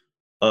football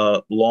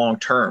long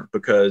term,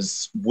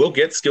 because we'll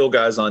get skill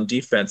guys on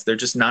defense. They're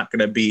just not going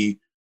to be,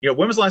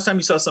 when was the last time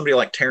you saw somebody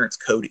like Terrence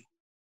Cody?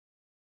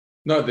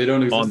 No, they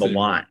don't exist on the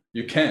anymore. line.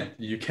 You can't.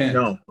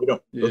 No, we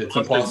don't. It's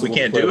impossible. We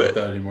can't do it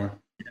that anymore.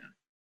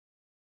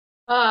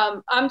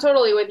 I'm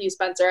totally with you,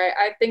 Spencer.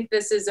 I think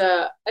this is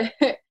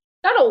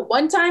not a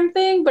one-time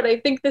thing, but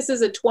I think this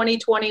is a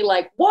 2020,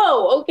 like,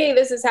 whoa, okay,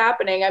 this is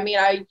happening. I mean,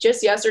 I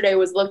just yesterday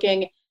was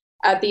looking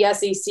at the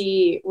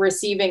SEC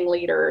receiving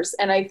leaders,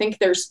 and I think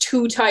there's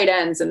 2 tight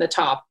ends in the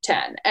top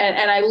 10.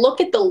 And I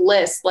look at the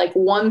list, like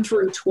 1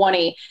 through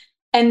 20,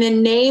 and the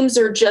names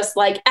are just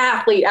like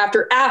athlete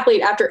after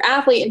athlete after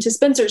athlete. And to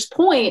Spencer's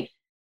point,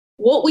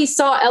 what we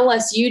saw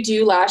LSU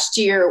do last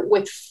year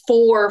with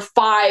 4 or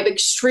 5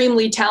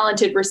 extremely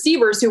talented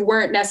receivers who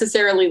weren't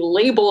necessarily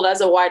labeled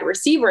as a wide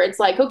receiver, it's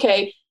like,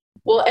 okay,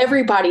 well,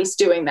 everybody's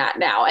doing that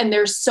now. And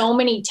there's so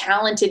many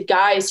talented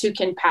guys who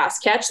can pass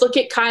catch. Look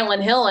at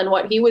Kylan Hill and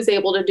what he was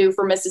able to do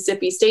for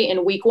Mississippi State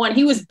in week 1.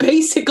 He was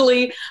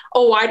basically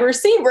a wide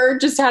receiver,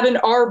 just had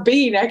an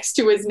RB next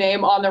to his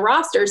name on the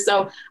roster.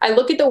 So I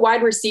look at the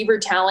wide receiver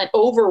talent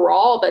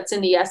overall that's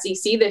in the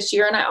SEC this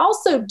year. And I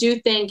also do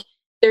think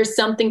there's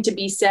something to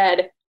be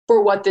said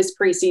for what this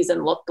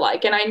preseason looked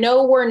like. And I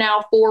know we're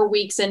now 4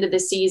 weeks into the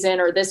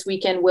season, or this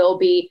weekend will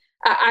be.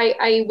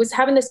 I was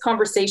having this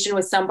conversation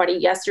with somebody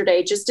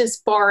yesterday, just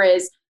as far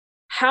as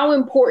how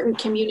important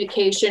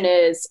communication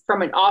is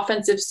from an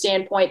offensive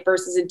standpoint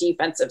versus a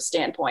defensive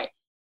standpoint.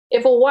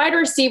 If a wide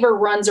receiver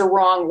runs a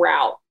wrong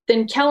route,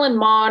 then Kellen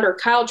Mond or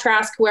Kyle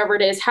Trask, whoever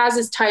it is, has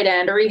his tight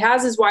end, or he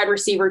has his wide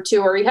receiver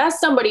too, or he has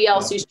somebody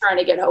else who's trying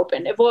to get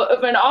open. If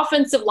an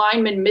offensive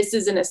lineman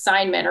misses an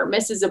assignment or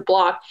misses a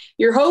block,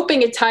 you're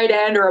hoping a tight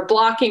end or a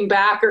blocking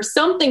back or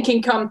something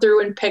can come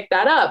through and pick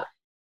that up.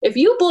 If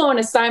you blow an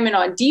assignment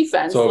on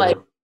defense, like,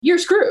 you're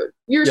screwed.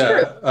 You're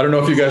screwed. I don't know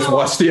if you guys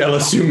watched the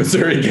LSU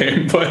Missouri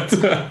game, but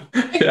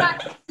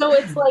exactly. So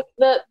it's like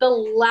the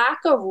lack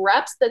of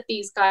reps that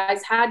these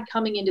guys had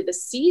coming into the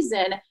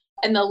season,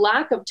 and the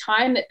lack of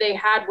time that they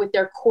had with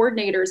their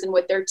coordinators and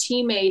with their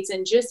teammates,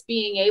 and just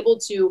being able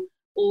to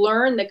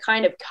learn the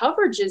kind of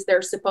coverages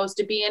they're supposed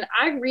to be in,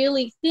 I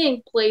really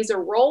think plays a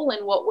role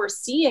in what we're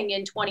seeing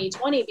in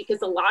 2020,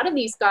 because a lot of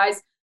these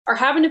guys are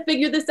having to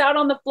figure this out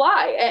on the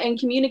fly, and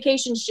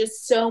communication is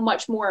just so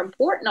much more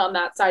important on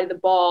that side of the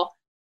ball.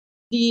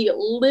 The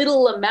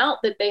little amount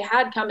that they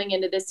had coming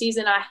into this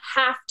season, I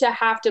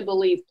have to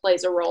believe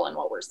plays a role in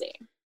what we're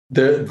seeing.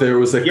 there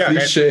was a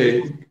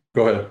cliche.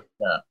 Go ahead.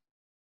 Yeah.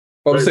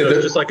 I would say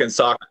just like in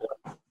soccer,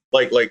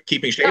 like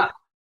keeping shape,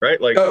 right?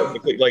 Like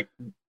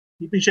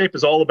keeping shape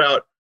is all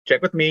about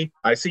check with me.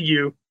 I see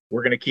you.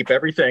 We're going to keep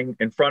everything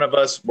in front of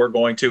us. We're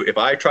going to, if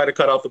I try to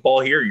cut off the ball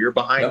here, you're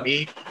behind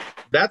me.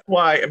 That's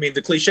why, I mean,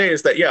 the cliche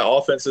is that,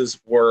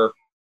 offenses were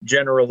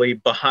generally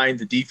behind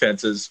the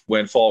defenses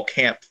when fall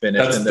camp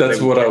finished. That's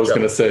what I was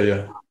going to say.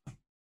 Yeah.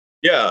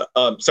 Yeah.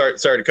 Sorry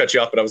to cut you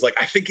off, but I was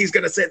like, I think he's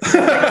going to say this.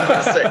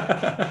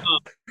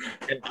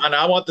 And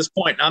I want this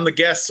point. I'm the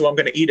guest, so I'm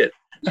going to eat it.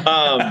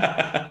 On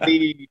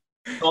the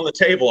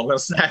table, I'm going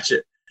to snatch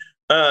it.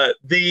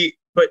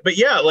 But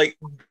yeah, like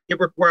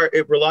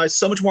it relies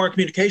so much more on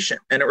communication,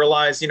 and it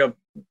relies,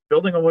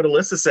 building on what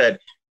Alyssa said.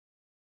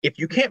 If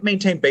you can't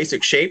maintain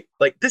basic shape,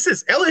 like this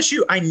is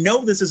LSU, I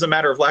know this is a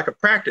matter of lack of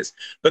practice,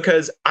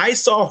 because I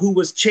saw who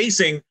was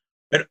chasing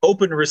an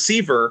open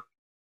receiver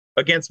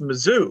against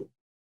Mizzou,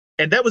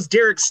 and that was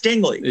Derek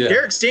Stingley. Yeah.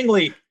 Derek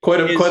Stingley quite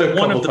a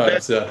one of the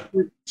times,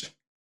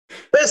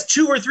 best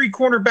 2 or 3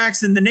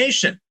 cornerbacks in the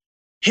nation.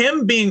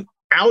 Him being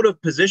out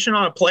of position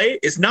on a play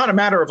is not a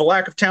matter of a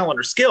lack of talent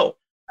or skill.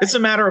 It's a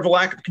matter of a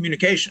lack of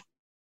communication.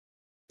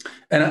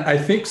 And I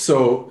think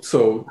so.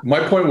 So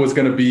my point was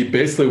going to be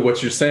basically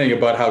what you're saying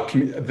about how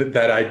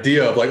that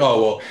idea of like,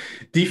 oh, well,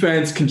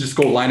 defense can just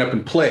go line up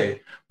and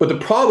play. But the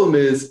problem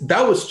is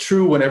that was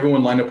true when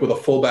everyone lined up with a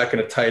fullback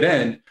and a tight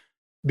end,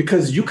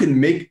 because you can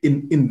make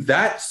in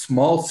that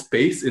small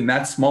space, in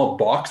that small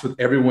box with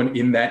everyone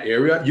in that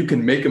area, you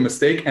can make a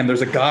mistake. And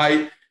there's a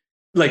guy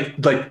like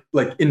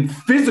in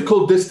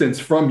physical distance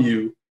from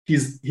you.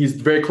 He's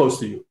very close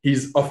to you.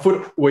 He's a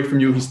foot away from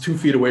you. He's 2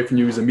 feet away from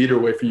you. He's a meter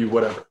away from you,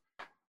 whatever.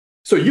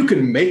 So you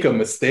can make a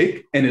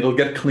mistake and it'll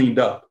get cleaned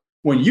up.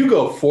 When you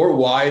go 4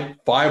 wide,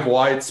 5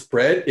 wide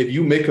spread, if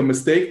you make a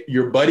mistake,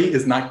 your buddy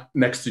is not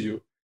next to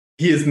you.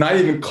 He is not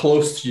even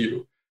close to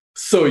you.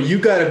 So you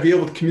got to be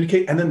able to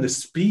communicate. And then the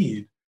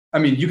speed. I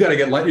mean, you got to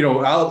get,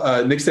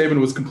 Nick Saban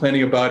was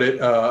complaining about it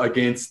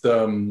against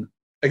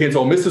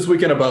Ole Miss this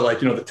weekend about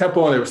the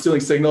tempo, and they were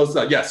stealing signals.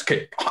 Yes,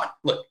 okay,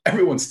 look,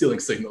 everyone's stealing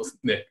signals,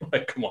 Nick.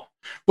 Like, come on.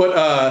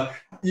 But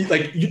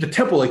the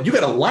tempo, you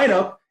got to line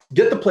up,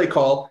 get the play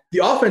call.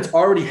 The offense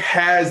already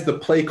has the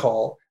play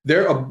call.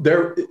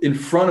 They're in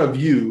front of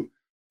you,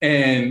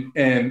 and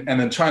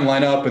then try and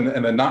line up and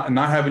then not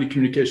have any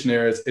communication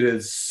errors. It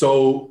is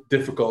so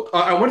difficult.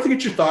 I wanted to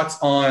get your thoughts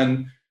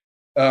on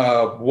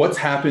what's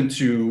happened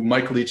to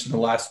Mike Leach in the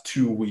last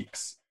 2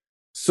 weeks.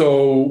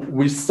 So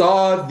we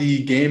saw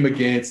the game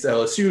against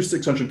LSU,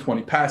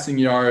 620 passing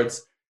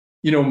yards.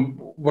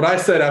 What I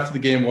said after the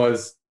game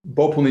was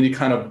Bo Pelini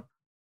kind of,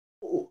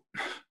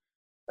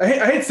 I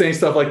hate saying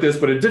stuff like this,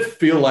 but it did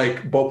feel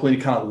like Bo Pelini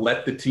kind of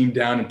let the team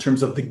down in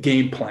terms of the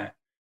game plan.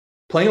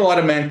 Playing a lot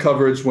of man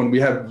coverage when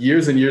we have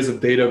years and years of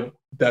data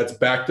that's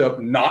backed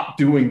up not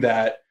doing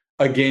that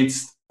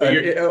against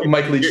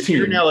Mike Leach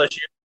team.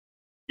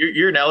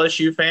 You're an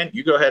LSU fan.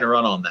 You go ahead and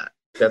run on that.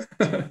 That's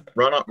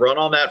run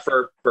on that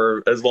for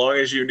as long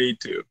as you need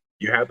to.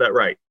 You have that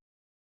right.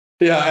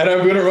 Yeah, and I'm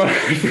going to run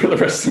for the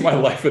rest of my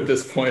life at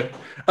this point.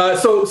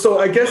 So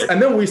I guess,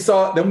 and then we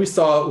saw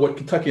what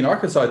Kentucky and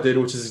Arkansas did,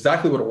 which is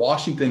exactly what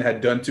Washington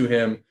had done to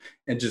him,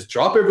 and just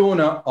drop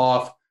everyone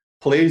off,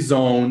 play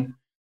zone.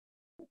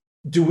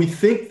 Do we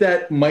think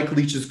that Mike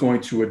Leach is going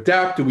to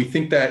adapt? Do we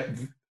think that?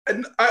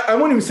 I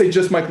won't even say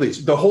just Mike Leach,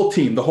 the whole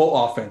team, the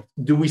whole offense.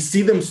 Do we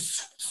see them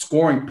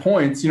scoring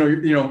points?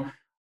 Kentucky's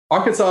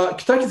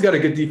got a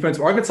good defense.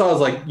 Arkansas is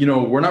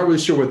we're not really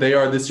sure where they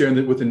are this year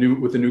with the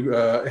new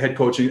head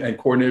coaching and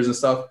coordinators and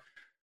stuff.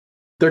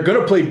 They're going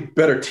to play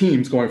better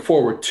teams going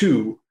forward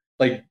too.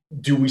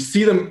 Do we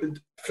see them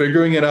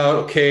figuring it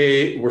out?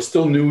 Okay, we're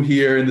still new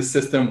here in the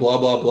system, blah,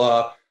 blah,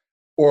 blah.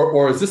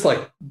 Or is this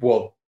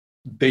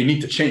they need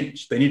to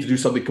change. They need to do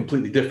something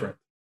completely different.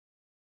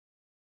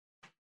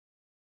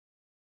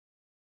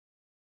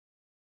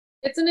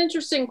 It's an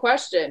interesting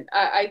question.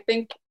 I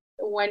think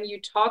when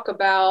you talk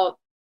about,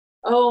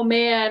 oh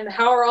man,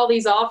 how are all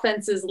these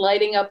offenses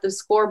lighting up the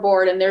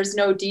scoreboard and there's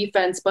no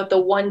defense, but the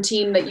one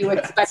team that you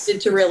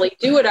expected to really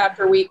do it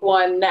after week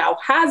 1 now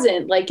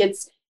hasn't.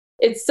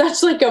 It's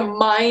such a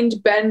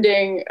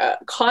mind-bending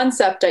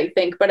concept, I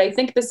think. But I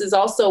think this is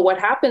also what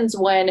happens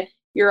when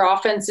your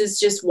offense is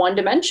just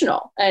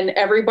one-dimensional and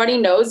everybody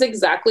knows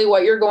exactly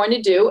what you're going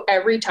to do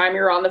every time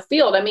you're on the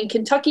field. I mean,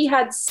 Kentucky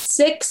had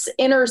 6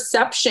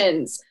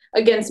 interceptions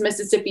against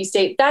Mississippi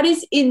State. That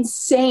is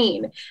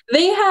insane.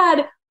 They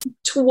had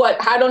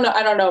I don't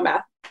know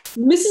math.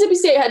 Mississippi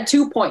State had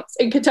 2 points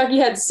and Kentucky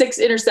had 6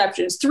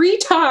 interceptions, 3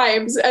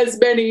 times as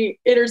many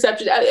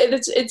interceptions.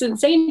 It's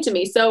insane to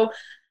me. So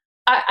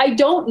I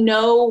don't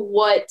know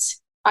what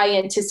I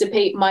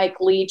anticipate Mike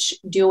Leach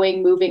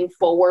doing moving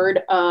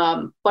forward.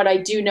 But I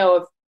do know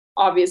if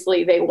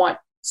obviously they want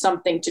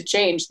something to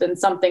change, then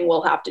something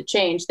will have to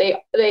change.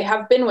 They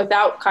have been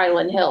without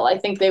Kylan Hill. I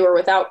think they were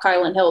without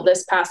Kylan Hill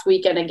this past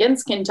weekend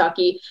against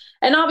Kentucky.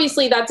 And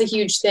obviously that's a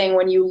huge thing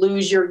when you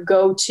lose your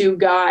go-to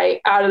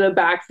guy out of the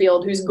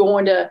backfield who's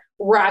going to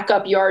rack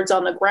up yards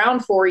on the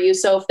ground for you.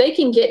 So if they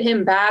can get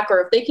him back,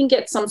 or if they can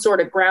get some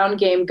sort of ground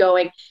game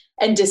going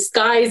and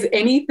disguise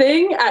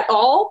anything at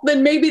all,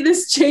 then maybe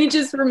this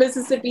changes for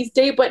Mississippi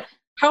State. But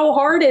how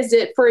hard is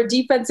it for a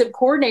defensive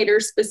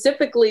coordinator,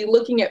 specifically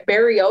looking at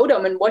Barry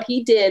Odom and what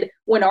he did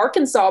when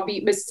Arkansas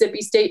beat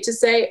Mississippi State, to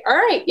say, all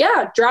right,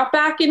 yeah, drop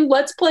back and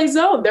let's play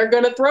zone. They're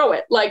going to throw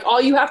it. Like, all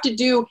you have to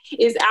do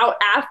is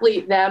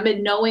out-athlete them,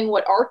 and knowing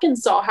what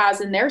Arkansas has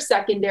in their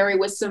secondary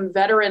with some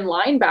veteran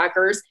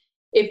linebackers,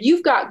 if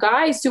you've got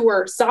guys who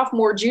are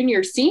sophomore,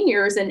 junior,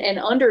 seniors and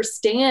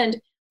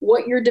understand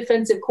what your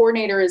defensive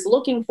coordinator is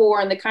looking for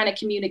and the kind of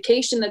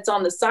communication that's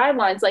on the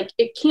sidelines, like,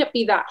 it can't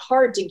be that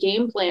hard to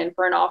game plan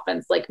for an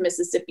offense like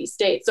Mississippi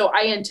State. So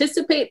I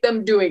anticipate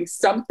them doing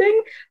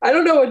something. I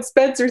don't know what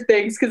Spencer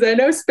thinks, because I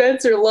know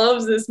Spencer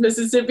loves this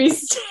Mississippi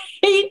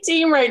State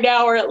team right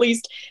now, or at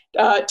least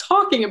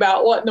talking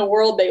about what in the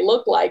world they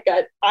look like.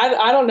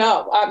 I don't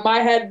know.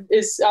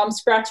 I'm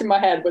scratching my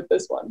head with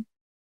this one.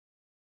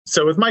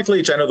 So with Mike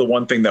Leach, I know the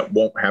one thing that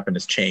won't happen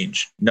is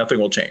change. Nothing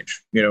will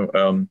change.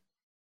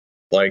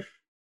 Like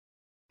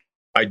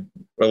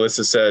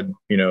Alyssa said,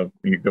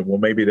 well,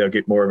 maybe they'll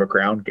get more of a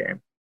ground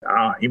game.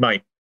 He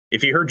might.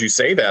 If he heard you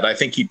say that, I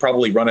think he'd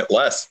probably run it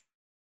less,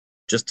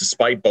 just to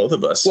spite both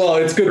of us. Well,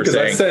 it's good because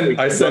I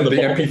send the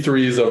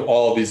MP3s of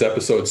all of these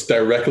episodes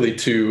directly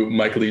to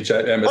Mike Leach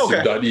at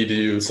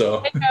msu.edu.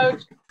 So,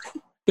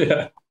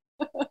 yeah.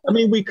 I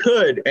mean, we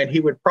could, and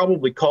he would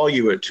probably call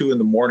you at 2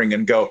 a.m.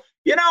 and go,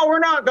 we're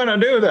not going to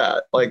do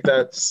that. Like,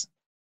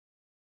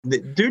 the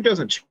dude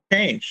doesn't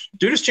change.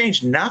 Dude has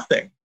changed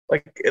nothing.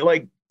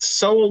 Like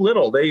so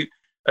little. They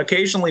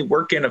occasionally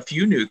work in a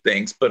few new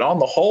things, but on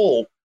the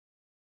whole,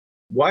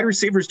 wide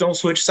receivers don't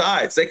switch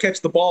sides. They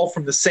catch the ball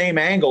from the same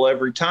angle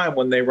every time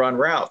when they run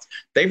routes.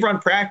 They've run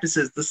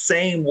practices the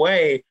same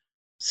way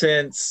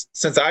since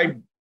I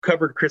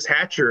covered Chris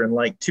Hatcher in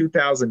like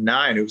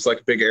 2009. It was like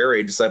a big air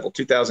raid disciple,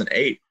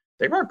 2008.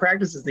 They run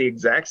practices the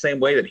exact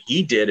same way that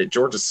he did at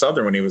Georgia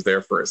Southern when he was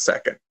there for a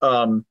second.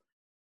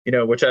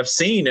 Which I've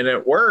seen, and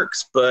it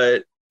works,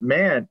 but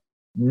man,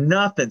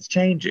 nothing's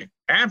changing.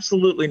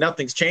 Absolutely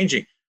nothing's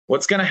changing.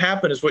 What's going to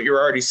happen is what you're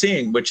already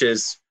seeing, which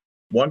is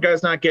one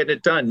guy's not getting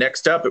it done.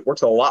 Next up, it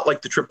works a lot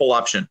like the triple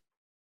option.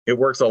 It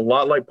works a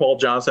lot like Paul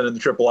Johnson and the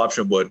triple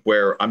option would,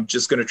 where I'm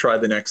just going to try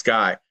the next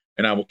guy,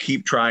 and I will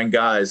keep trying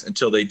guys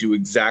until they do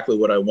exactly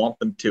what I want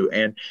them to.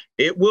 And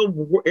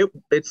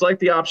it's like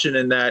the option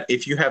in that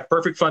if you have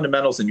perfect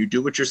fundamentals and you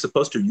do what you're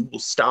supposed to, you will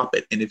stop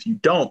it. And if you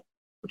don't,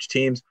 which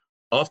teams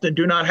often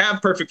do not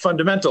have perfect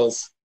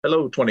fundamentals,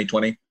 hello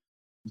 2020,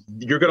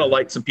 you're going to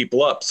light some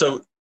people up.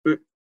 So,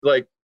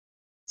 like,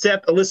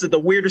 Seth, Alyssa, the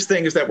weirdest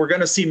thing is that we're going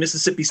to see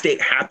Mississippi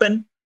State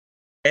happen,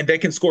 and they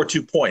can score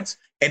 2 points.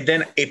 And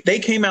then if they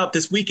came out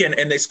this weekend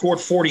and they scored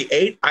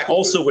 48, I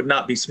also would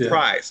not be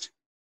surprised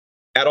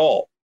at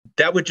all.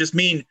 That would just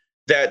mean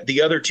that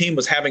the other team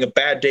was having a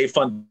bad day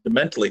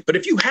fundamentally. But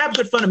if you have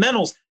good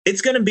fundamentals,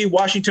 it's going to be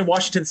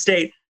Washington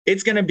State.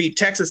 It's going to be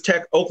Texas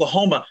Tech,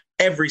 Oklahoma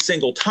every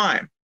single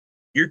time.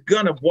 You're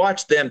going to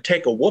watch them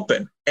take a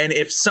whooping. And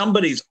if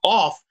somebody's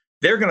off,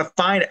 they're going to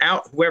find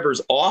out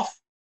whoever's off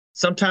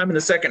sometime in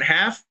the second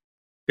half.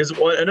 Because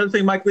another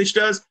thing Mike Leach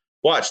does,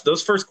 watch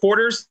those first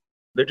quarters,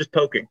 they're just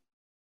poking.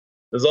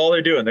 That's all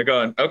they're doing. They're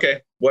going,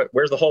 okay,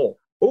 where's the hole?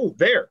 Oh,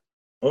 there.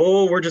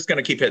 Oh, we're just going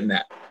to keep hitting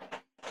that.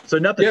 So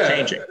nothing's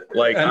changing.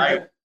 Like,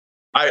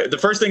 the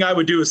first thing I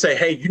would do is say,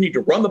 hey, you need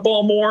to run the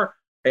ball more.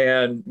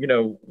 And,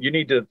 you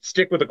need to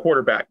stick with a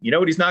quarterback. You know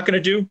what he's not going to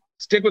do?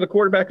 Stick with a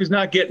quarterback who's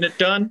not getting it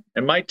done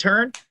and might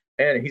turn.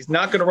 And he's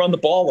not going to run the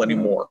ball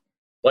anymore.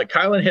 Like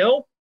Kylan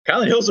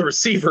Hill's a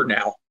receiver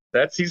now.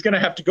 He's going to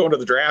have to go into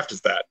the draft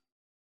as that.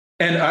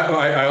 And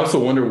I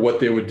also wonder what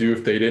they would do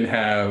if they didn't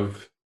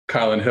have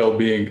Kylan Hill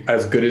being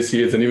as good as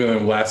he is. And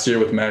even last year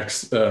with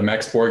Max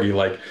Borghi,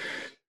 like,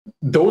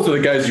 those are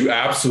the guys you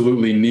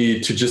absolutely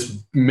need to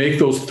just make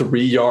those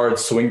 3-yard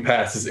swing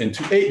passes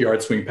into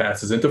 8-yard swing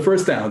passes, into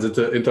first downs,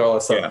 into all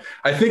that stuff. Yeah.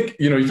 I think,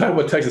 you talk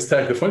about Texas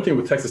Tech. The funny thing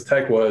with Texas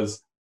Tech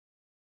was,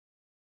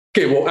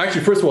 okay, well,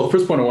 actually, first of all, the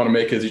first point I want to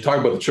make is you talk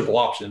about the triple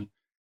option.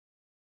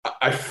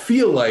 I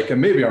feel like, and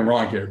maybe I'm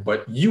wrong here,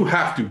 but you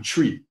have to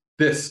treat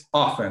this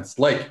offense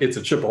like it's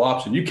a triple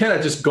option. You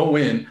cannot just go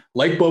in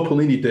like Bo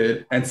Pelini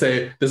did and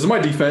say, this is my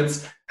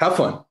defense, have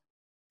fun.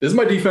 This is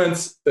my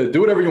defense. Do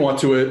whatever you want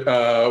to it.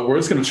 We're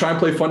just going to try and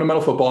play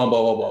fundamental football and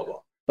blah, blah, blah,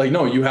 blah. Like,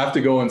 no, you have to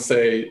go and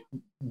say,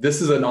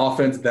 this is an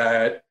offense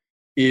that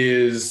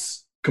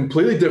is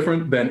completely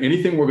different than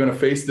anything we're going to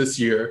face this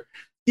year,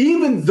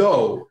 even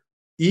though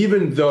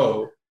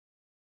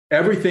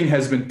everything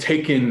has been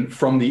taken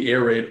from the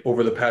air raid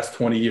over the past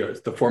 20 years.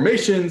 The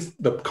formations,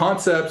 the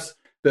concepts,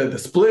 the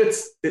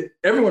splits,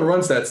 everyone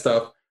runs that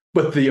stuff.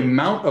 But the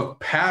amount of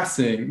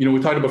passing, we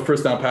talked about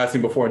first down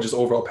passing before and just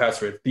overall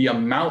pass rate. The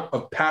amount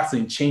of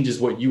passing changes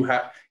what you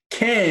have.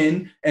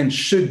 can and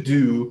should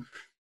do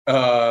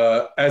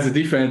as a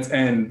defense.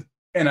 And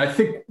I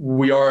think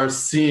we are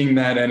seeing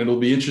that, and it'll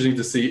be interesting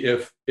to see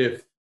if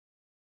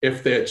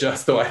they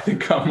adjust. Though I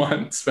think I'm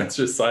on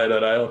Spencer's side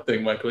that I don't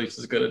think Mike Leach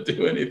is going to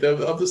do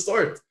anything of the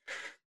sort.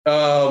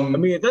 I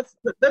mean, that's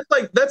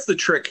the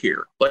trick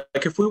here. Like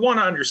if we want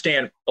to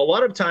understand, a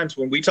lot of times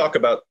when we talk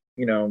about,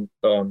 when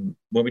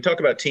we talk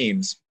about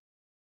teams,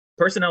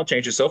 personnel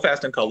changes so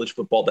fast in college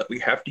football that we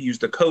have to use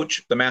the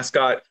coach, the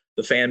mascot,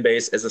 the fan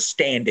base as a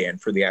stand-in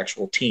for the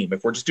actual team.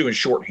 If we're just doing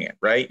shorthand,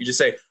 right? You just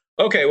say,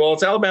 okay, well,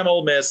 it's Alabama,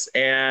 Ole Miss,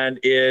 and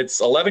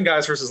it's 11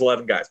 guys versus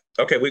 11 guys.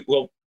 Okay,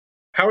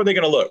 how are they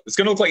going to look? It's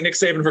going to look like Nick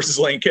Saban versus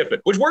Lane Kiffin,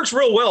 which works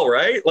real well,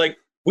 right? Like,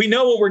 we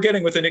know what we're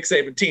getting with the Nick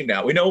Saban team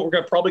now. We know what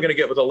we're probably going to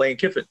get with a Lane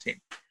Kiffin team.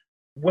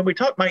 When we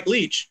talk Mike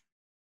Leach,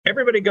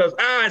 everybody goes,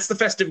 it's the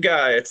festive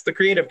guy. It's the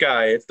creative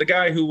guy. It's the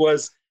guy who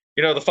was,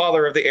 the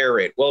father of the air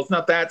raid. Well, it's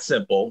not that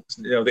simple.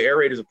 The air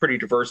raid is a pretty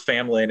diverse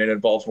family, and it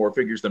involves more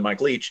figures than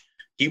Mike Leach.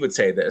 He would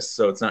say this,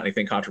 so it's not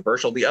anything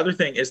controversial. The other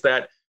thing is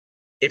that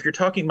if you're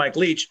talking Mike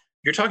Leach,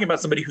 you're talking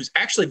about somebody who's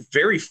actually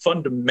very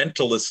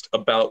fundamentalist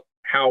about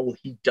how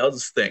he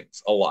does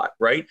things a lot,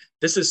 right?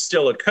 This is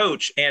still a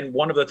coach, and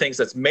one of the things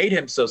that's made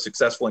him so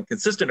successful and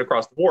consistent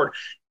across the board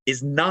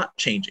is not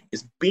changing,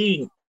 is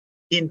being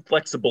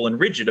inflexible and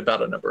rigid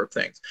about a number of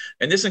things.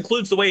 And this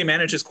includes the way he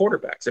manages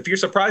quarterbacks. If you're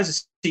surprised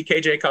to see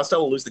KJ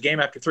Costello lose the game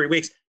after 3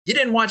 weeks, you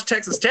didn't watch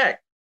Texas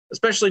Tech,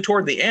 especially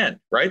toward the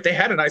end, right? They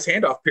had a nice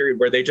handoff period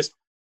where they just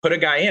put a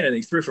guy in and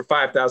he threw for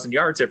 5,000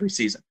 yards every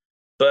season.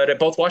 But at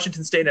both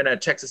Washington State and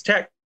at Texas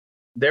Tech,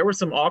 there were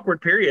some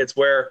awkward periods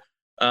where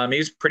he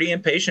was pretty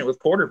impatient with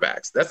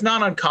quarterbacks. That's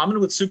not uncommon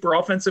with super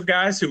offensive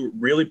guys who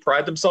really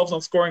pride themselves on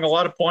scoring a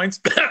lot of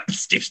points.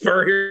 Steve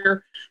Spurrier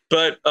here.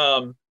 But,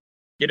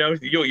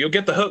 you'll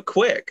get the hook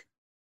quick.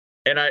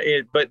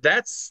 But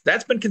that's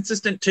been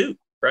consistent too,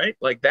 right?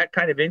 Like that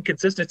kind of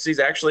inconsistency has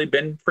actually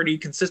been pretty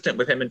consistent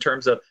with him in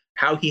terms of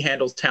how he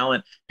handles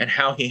talent and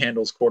how he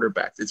handles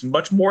quarterbacks. It's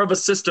much more of a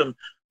system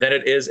than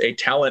it is a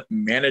talent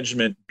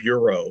management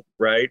bureau,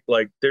 right?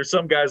 Like there's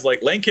some guys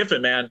like Lane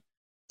Kiffin, man.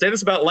 Say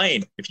this about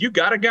Lane. If you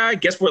got a guy,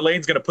 guess where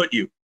Lane's going to put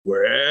you?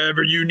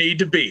 Wherever you need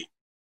to be.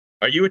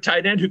 Are you a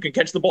tight end who can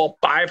catch the ball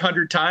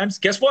 500 times?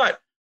 Guess what?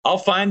 I'll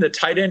find the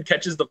tight end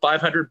catches the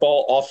 500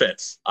 ball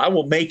offense. I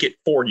will make it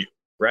for you,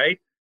 right?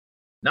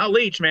 Not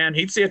Leach, man.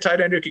 He'd see a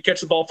tight end who could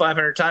catch the ball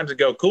 500 times and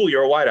go, cool,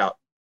 you're a wideout.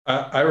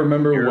 I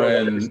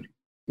remember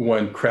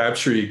when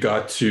Crabtree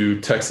got to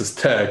Texas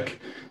Tech,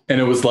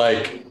 and it was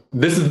like,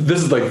 this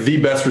is like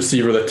the best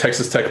receiver that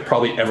Texas Tech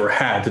probably ever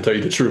had, to tell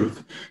you the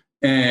truth.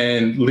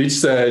 And Leach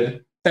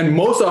said, and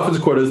most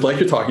offensive coordinators, like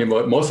you're talking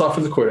about, most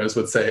offensive coordinators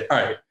would say, all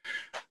right,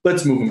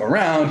 let's move him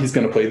around. He's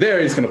going to play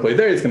there. He's going to play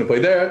there. He's going to play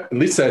there. And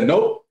Leach said,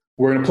 nope,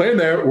 we're going to play him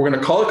there. We're going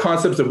to call it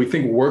concepts that we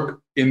think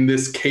work in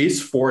this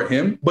case for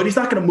him, but he's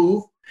not going to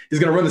move. He's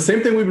going to run the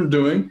same thing we've been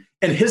doing,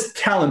 and his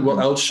talent will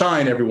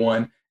outshine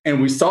everyone.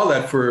 And we saw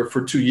that for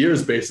 2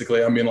 years,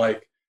 basically. I mean,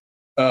 like,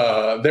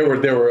 they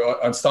were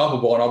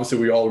unstoppable. And obviously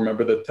we all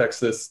remember the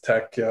Texas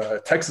Tech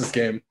Texas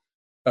game.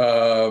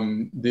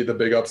 The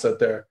big upset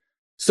there.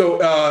 So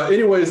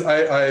anyways,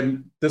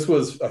 this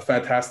was a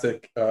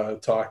fantastic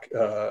talk.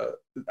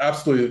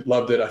 Absolutely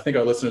loved it. I think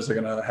our listeners are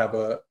going to have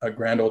a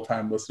grand old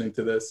time listening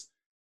to this.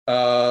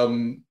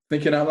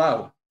 Thinking Out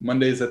Loud,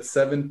 Mondays at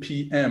 7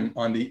 p.m.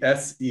 on the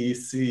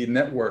SEC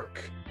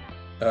network.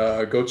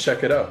 Go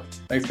check it out.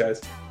 Thanks,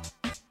 guys.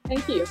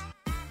 Thank you.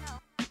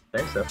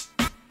 Thanks, Seth.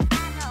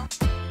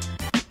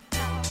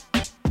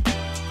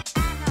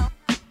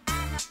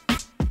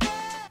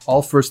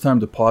 All first-time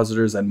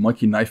depositors at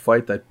Monkey Knife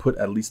Fight that put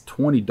at least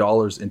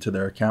 $20 into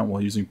their account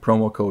while using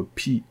promo code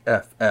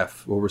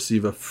PFF will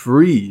receive a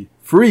free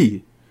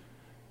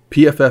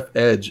PFF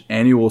Edge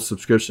annual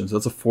subscription. So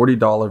that's a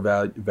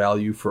 $40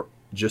 value for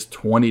just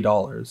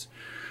 $20.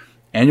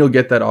 And you'll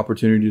get that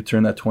opportunity to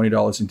turn that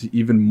 $20 into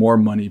even more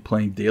money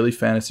playing daily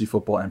fantasy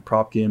football and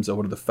prop games at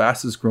one of the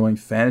fastest growing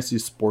fantasy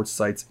sports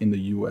sites in the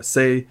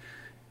USA,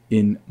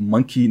 in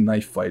Monkey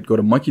Knife Fight. Go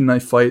to Monkey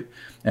Knife Fight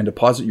and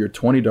deposit your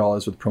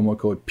 $20 with promo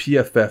code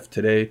PFF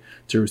today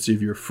to receive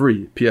your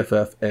free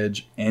PFF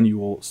Edge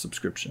annual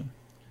subscription.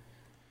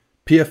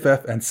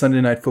 PFF and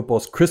Sunday Night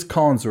Football's Chris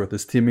Collinsworth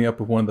is teaming up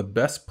with one of the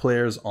best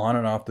players on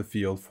and off the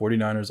field,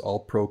 49ers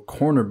All-Pro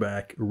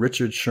cornerback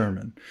Richard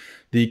Sherman.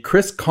 The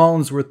Chris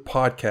Collinsworth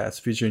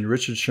podcast featuring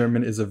Richard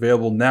Sherman is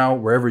available now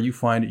wherever you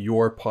find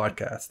your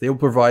podcast. They will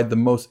provide the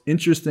most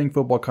interesting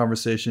football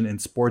conversation in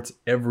sports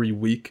every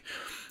week.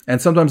 And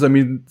sometimes that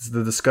means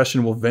the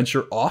discussion will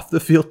venture off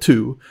the field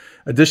too.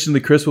 Additionally,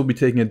 Chris will be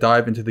taking a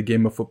dive into the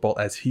game of football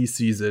as he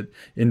sees it,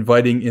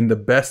 inviting in the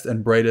best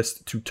and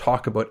brightest to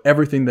talk about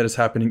everything that is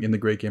happening in the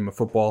great game of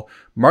football.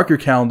 Mark your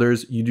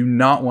calendars. You do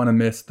not want to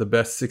miss the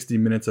best 60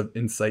 minutes of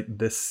insight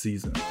this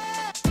season.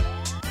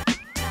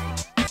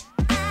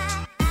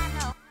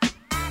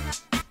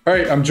 All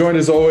right, I'm joined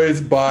as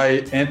always by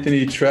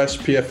Anthony Tresh,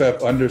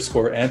 PFF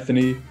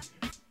 _Anthony.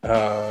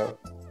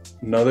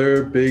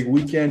 Another big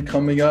weekend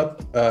coming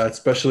up,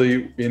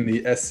 especially in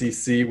the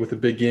SEC with a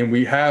big game.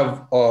 We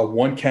have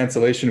one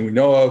cancellation we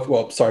know of.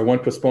 Well, sorry, one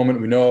postponement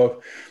we know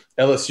of.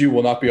 LSU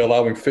will not be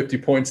allowing 50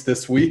 points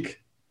this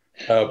week.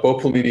 Bo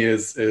Pelini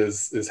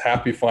is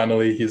happy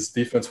finally. His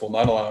defense will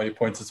not allow any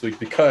points this week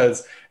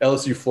because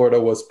LSU Florida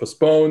was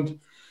postponed.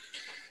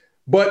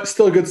 But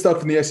still good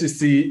stuff in the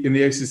SEC, in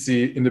the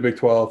ACC, in the Big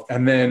 12.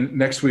 And then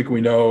next week we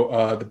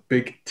know the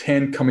Big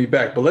 10 coming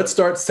back. But let's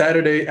start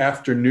Saturday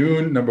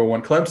afternoon, number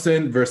 1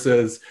 Clemson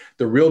versus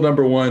the real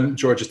number 1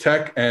 Georgia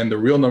Tech and the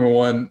real number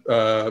 1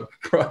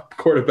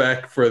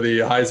 quarterback for the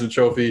Heisman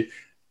Trophy,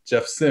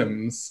 Jeff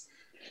Sims.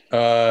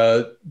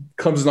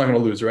 Clemson's not going to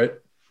lose, right?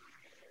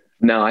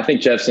 No, I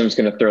think Jeff Sims is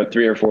going to throw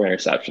 3 or 4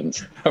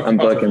 interceptions. I'm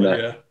booking that.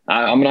 Yeah.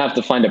 I'm going to have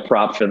to find a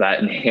prop for that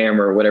and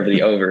hammer whatever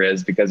the over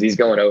is because he's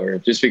going over.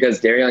 Just because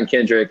Darion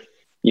Kendrick,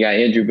 you got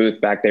Andrew Booth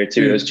back there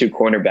too. Dude. Those 2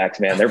 cornerbacks,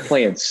 man, they're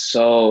playing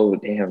so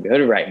damn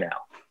good right now.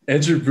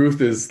 Andrew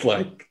Booth is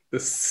like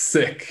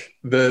sick.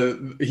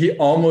 He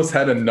almost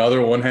had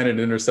another one-handed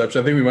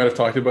interception. I think we might have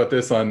talked about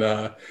this on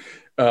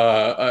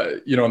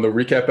on the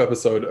recap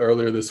episode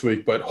earlier this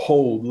week, but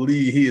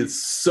holy, he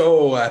is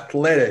so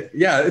athletic.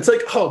 Yeah, it's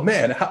like, oh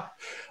man,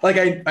 I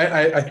think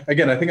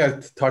I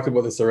talked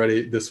about this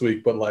already this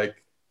week, but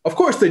like, of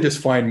course they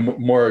just find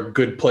more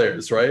good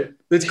players, right?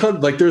 It's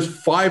like there's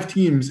 5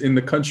 teams in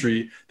the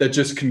country that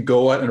just can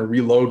go out and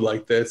reload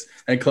like this,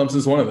 and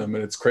Clemson's one of them,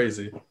 and it's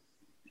crazy.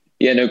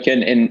 Yeah, no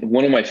kidding. And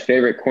one of my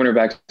favorite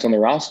cornerbacks on the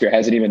roster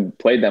hasn't even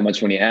played that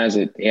much when he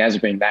hasn't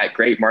been that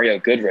great. Mario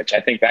Goodrich. I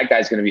think that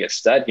guy's going to be a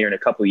stud here in a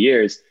couple of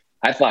years.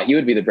 I thought he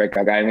would be the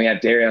breakout guy. And we have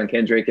Darion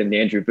Kendrick and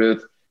Andrew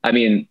Booth. I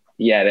mean,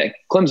 yeah,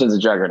 Clemson's a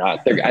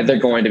juggernaut. They're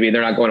going to be.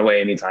 They're not going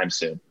away anytime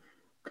soon.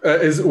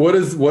 What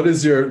is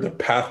the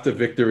path to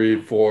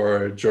victory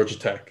for Georgia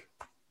Tech?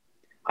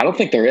 I don't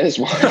think there is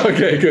one.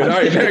 Okay, good. All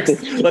right,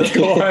 next.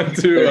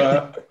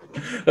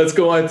 Let's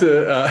go on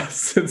to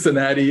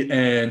Cincinnati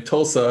and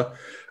Tulsa.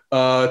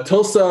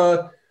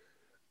 Tulsa,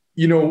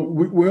 we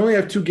only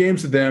have 2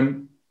 games with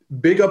them.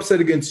 Big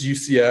upset against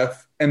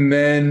UCF, and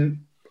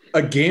then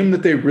a game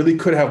that they really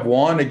could have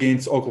won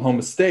against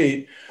Oklahoma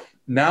State.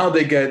 Now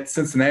they get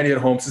Cincinnati at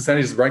home.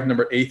 Cincinnati is ranked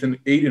number 8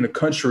 in the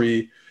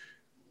country.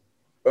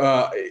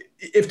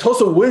 If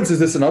Tulsa wins, is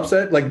this an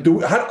upset?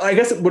 I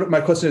guess my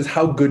question is,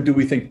 how good do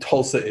we think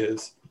Tulsa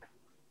is?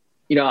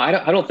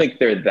 I don't think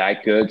they're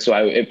that good. So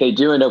if they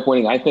do end up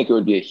winning, I think it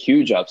would be a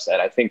huge upset.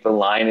 I think the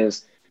line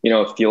is,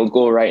 a field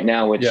goal right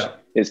now, which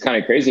is kind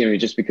of crazy to me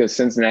just because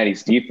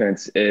Cincinnati's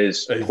defense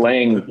is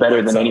playing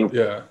better than any.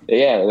 Yeah,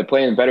 they're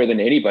playing better than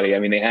anybody. I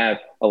mean, they have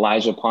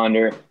Elijah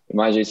Ponder,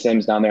 Elijah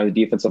Sims down there on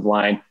the defensive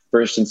line,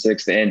 1st and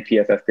 6th and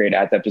PFF grade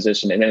at that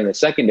position. And then in the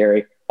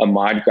secondary,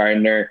 Ahmad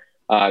Gardner,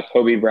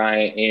 Kobe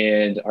Bryant,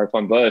 and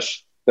Arquon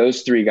Bush.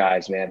 Those 3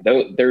 guys, man,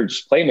 they're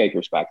just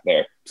playmakers back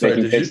there,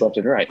 making hits left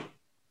and right.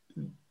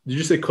 Did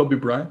you say Kobe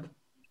Bryant?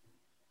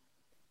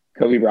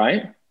 Kobe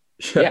Bryant?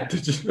 Yeah.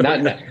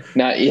 Not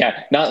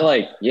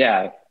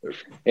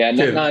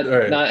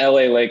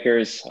LA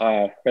Lakers.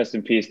 Rest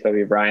in peace,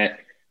 Kobe Bryant.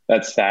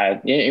 That's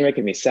sad. You're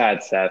making me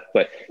sad, Seth.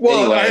 But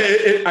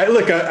anyway. I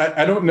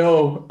don't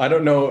know.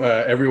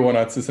 Everyone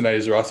on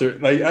Cincinnati's roster.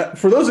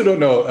 For those who don't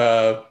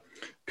know,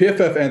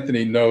 PFF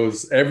Anthony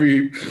knows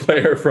every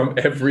player from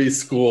every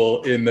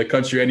school in the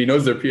country, and he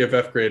knows their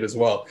PFF grade as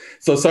well.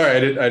 So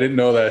sorry, I didn't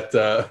know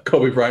that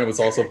Kobe Bryant was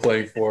also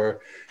playing for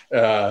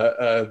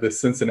the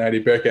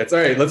Cincinnati Bearcats. All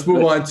right, let's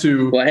move on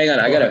to. Well, hang on,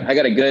 I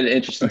got a good,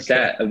 interesting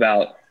stat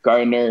about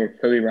Gardner,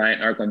 Kobe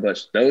Bryant, Arquon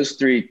Bush. Those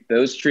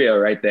trio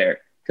right there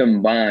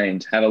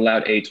combined have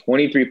allowed a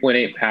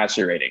 23.8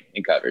 passer rating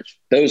in coverage.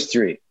 Those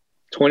 3,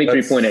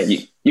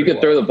 23.8. You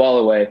could throw the ball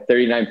away,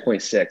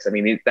 39.6. I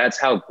mean, that's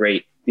how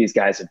great these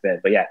guys have been.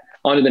 But yeah,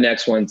 on to the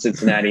next one,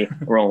 Cincinnati.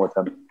 We're rolling with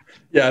them.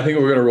 Yeah, I think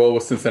we're going to roll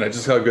with Cincinnati,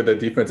 just how good that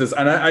defense is.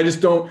 And I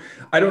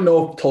don't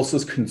know if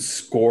Tulsa's can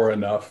score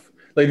enough.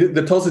 Like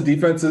the Tulsa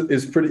defense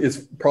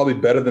is probably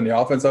better than the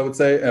offense, I would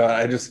say.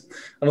 I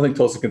don't think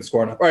Tulsa can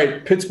score enough. All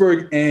right,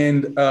 Pittsburgh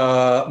and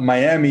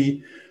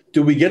Miami.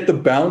 Do we get the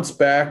bounce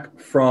back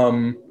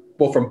from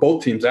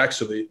both teams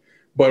actually?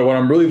 But what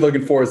I'm really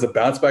looking for is a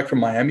bounce back from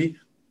Miami.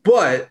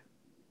 But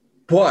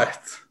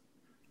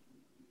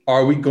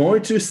are we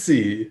going to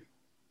see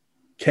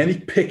Kenny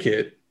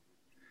Pickett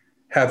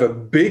have a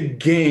big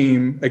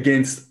game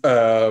against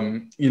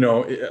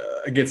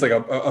against like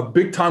a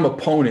big time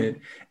opponent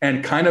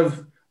and kind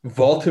of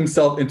vault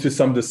himself into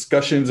some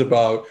discussions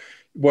about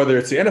whether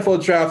it's the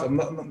NFL draft,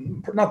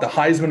 not the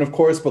Heisman, of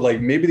course, but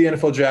like maybe the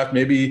NFL draft,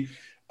 maybe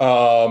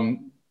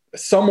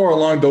somewhere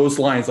along those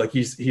lines. Like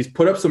he's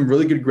put up some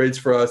really good grades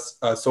for us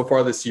so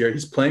far this year.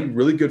 He's playing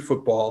really good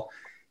football.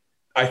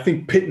 I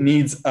think Pitt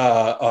needs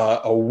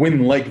a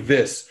win like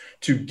this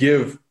to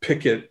give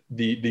Pickett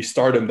the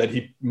stardom that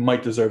he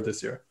might deserve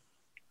this year.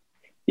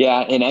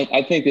 Yeah, and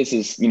I think this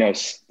is,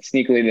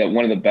 sneakily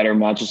one of the better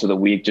matches of the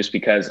week just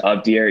because of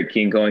De'Aaron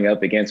King going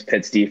up against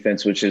Pitt's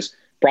defense, which is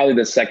probably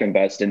the second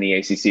best in the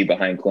ACC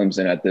behind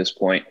Clemson at this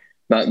point.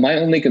 My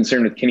only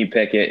concern with Kenny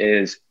Pickett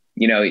is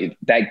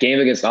that game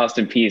against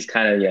Austin Peay is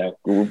kind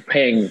of,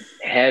 paying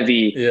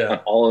heavy on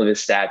all of his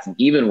stats. And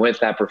even with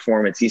that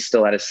performance, he's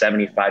still at a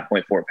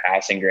 75.4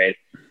 passing grade.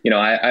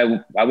 I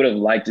would have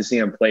liked to see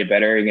him play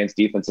better against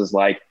defenses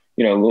like,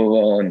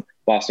 Louisville and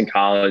Boston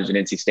College and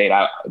NC State.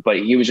 But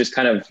he was just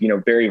kind of,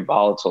 very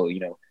volatile,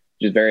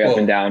 just very up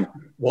and down.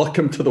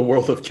 Welcome to the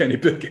world of Kenny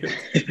Pickett.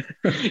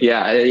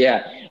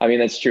 Yeah. I mean,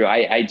 that's true.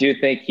 I do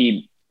think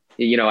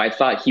I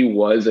thought he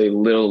was a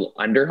little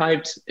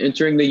underhyped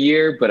entering the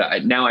year,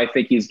 but now I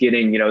think he's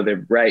getting,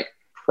 the right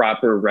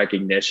proper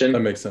recognition. That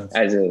makes sense.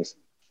 As is.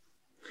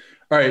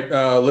 All right,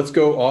 let's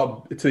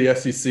go to the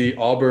SEC,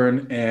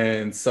 Auburn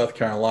and South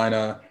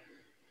Carolina.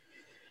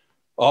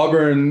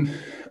 Auburn,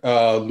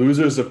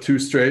 losers of 2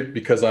 straight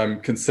because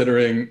I'm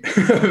considering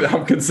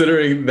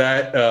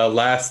that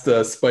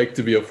last spike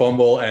to be a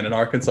fumble and an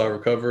Arkansas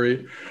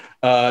recovery.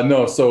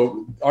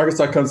 So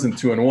Arkansas comes in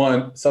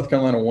 2-1, South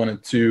Carolina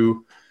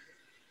 1-2.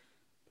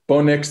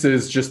 Bo Nix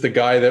is just the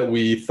guy that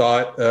we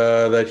thought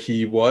that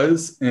he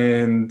was,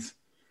 and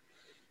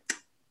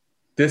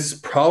this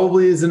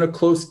probably isn't a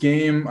close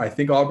game. I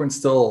think Auburn's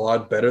still a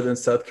lot better than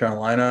South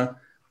Carolina,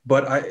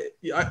 but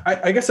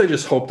I guess I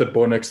just hope that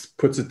Bo Nix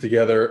puts it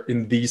together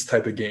in these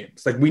type of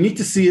games. Like, we need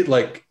to see it.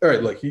 Like, all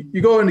right, like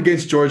you go in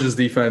against Georgia's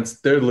defense,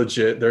 they're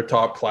legit, they're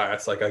top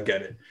class. Like, I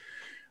get it,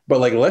 but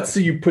like, let's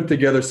see you put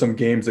together some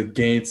games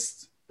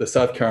against the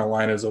South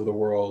Carolinas of the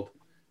world,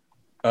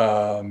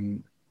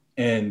 and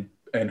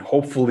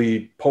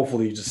hopefully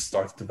he just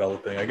starts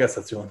developing. I guess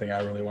that's the only thing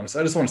I really want to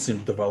say. I just want to see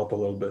him develop a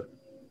little bit.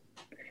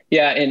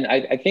 Yeah, and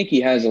I think he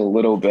has a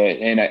little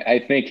bit. And I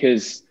think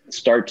his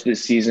start to the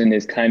season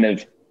is kind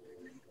of,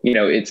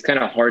 it's kind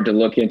of hard to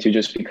look into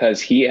just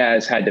because he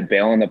has had to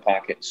bail in the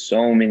pocket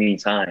so many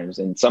times.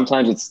 And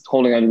sometimes it's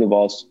holding onto the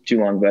ball too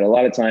long, but a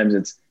lot of times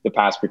it's the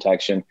pass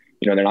protection.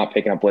 They're not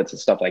picking up blitz and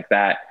stuff like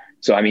that.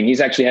 So, I mean, he's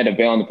actually had to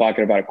bail in the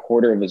pocket about a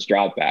quarter of his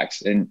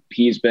dropbacks, and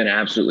he's been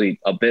absolutely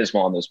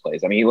abysmal on those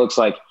plays. I mean, he looks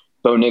like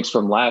Bo Nix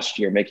from last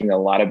year, making a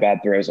lot of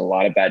bad throws, a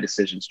lot of bad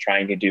decisions,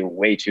 trying to do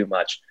way too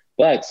much.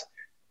 But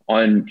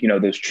on,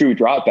 those true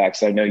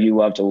dropbacks I know you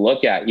love to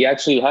look at, he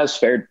actually has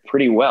fared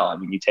pretty well. I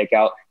mean, you take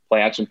out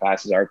play action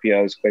passes,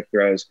 RPOs, quick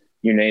throws,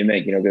 you name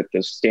it,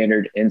 the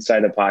standard inside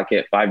the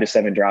pocket, 5 to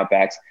 7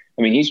 dropbacks.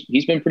 I mean,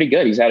 he's been pretty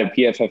good. He's had a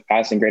PFF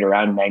passing grade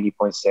around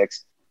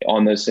 90.6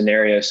 on those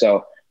scenarios.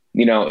 So,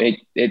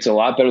 it's a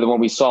lot better than what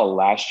we saw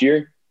last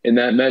year in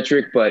that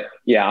metric. But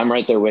yeah, I'm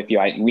right there with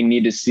you. We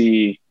need to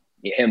see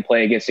him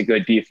play against a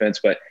good defense.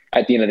 But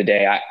at the end of the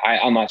day,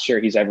 I'm not sure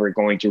he's ever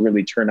going to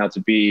really turn out to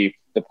be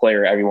the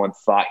player everyone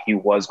thought he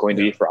was going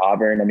to be for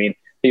Auburn. I mean,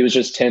 he was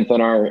just 10th on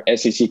our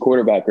SEC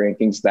quarterback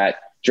rankings that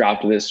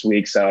dropped this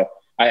week. So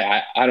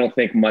I don't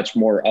think much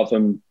more of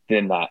him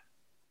than that.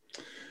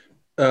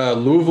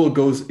 Louisville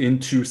goes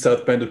into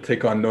South Bend to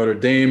take on Notre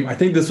Dame. I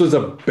think this was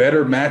a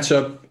better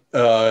matchup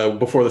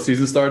before the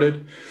season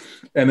started.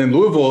 And then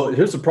Louisville,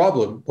 here's the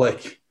problem.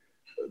 Like,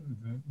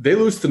 they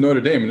lose to Notre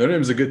Dame. Notre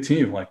Dame is a good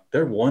team. Like,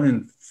 they're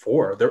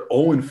 1-4. They're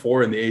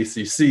 0-4 in the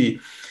ACC.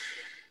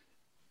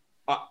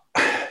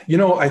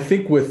 I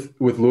think with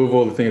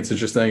Louisville, the thing that's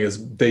interesting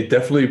is they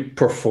definitely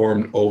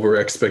performed over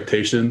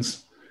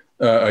expectations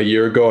a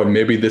year ago. And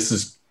maybe this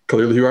is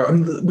clearly who are. I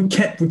mean, we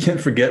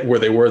can't forget where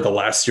they were the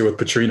last year with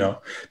Petrino.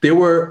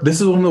 This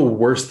is one of the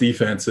worst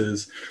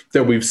defenses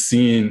that we've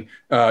seen,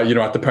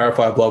 at the Power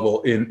 5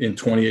 level in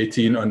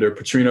 2018 under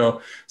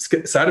Petrino.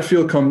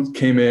 Satterfield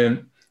came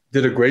in,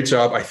 did a great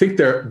job. I think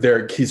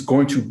he's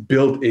going to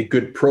build a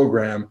good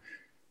program,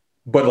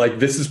 but like,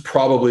 this is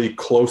probably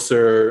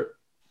closer.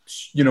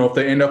 If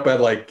they end up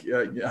at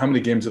how many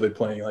games are they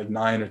playing? Like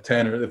 9 or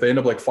 10, or if they end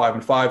up like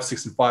 5-5,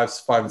 6-5,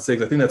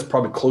 5-6, I think that's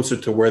probably closer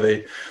to where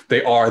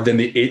they are than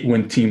the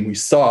 8-win team we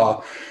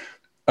saw.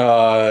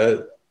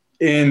 And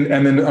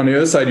then on the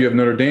other side, you have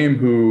Notre Dame,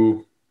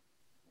 who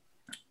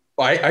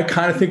I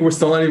kind of think we're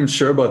still not even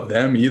sure about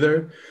them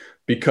either,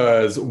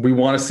 because we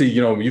want to see,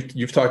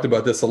 you've talked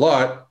about this a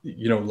lot.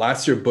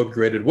 Last year Book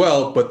graded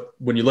well, but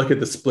when you look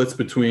at the splits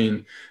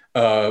between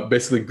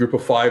basically group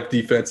of 5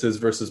 defenses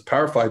versus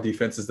Power 5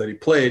 defenses that he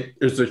played,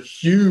 there's a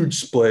huge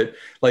split,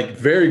 like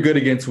very good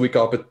against weak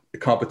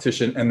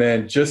competition, and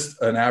then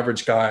just an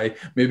average guy,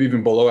 maybe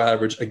even below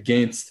average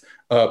against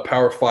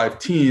Power 5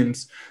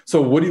 teams.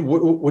 So what are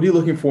you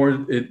looking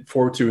forward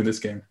to in this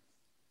game?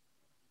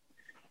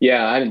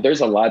 Yeah,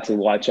 there's a lot to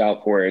watch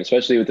out for,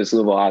 especially with this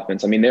Louisville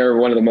offense. I mean, they were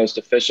one of the most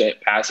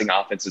efficient passing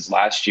offenses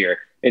last year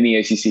in the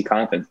ACC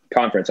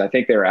conference. I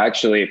think they were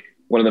actually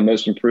one of the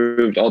most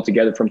improved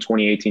altogether from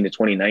 2018 to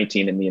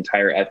 2019 in the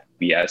entire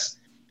FBS.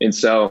 And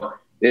so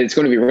it's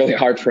going to be really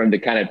hard for him to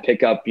kind of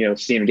pick up,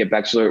 see him get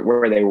back to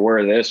where they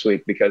were this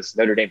week, because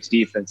Notre Dame's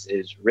defense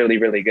is really,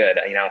 really good.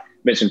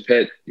 Mentioned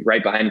Pitt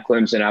right behind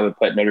Clemson. I would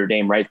put Notre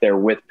Dame right there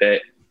with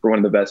Pitt for one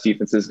of the best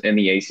defenses in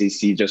the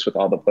ACC, just with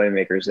all the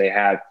playmakers they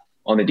have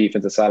on the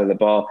defensive side of the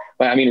ball.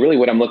 But I mean, really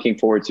what I'm looking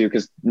forward to,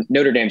 because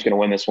Notre Dame's going to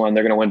win this one.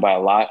 They're going to win by a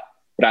lot.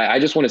 But I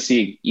just want to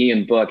see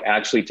Ian Book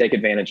actually take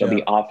advantage of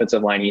the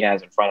offensive line he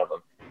has in front of him.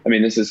 I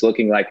mean, this is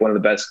looking like one of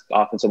the best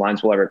offensive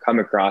lines we'll ever come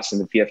across in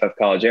the PFF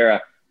college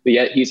era. but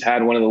yet he's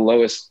had one of the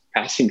lowest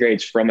passing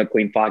grades from a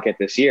clean pocket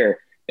this year.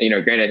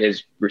 Granted,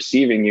 his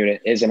receiving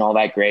unit isn't all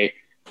that great,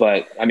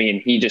 but I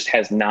mean, he just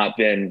has not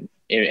been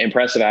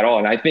impressive at all.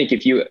 And I think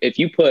if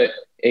you put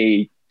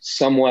a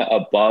somewhat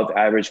above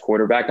average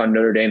quarterback on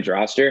Notre Dame's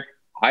roster,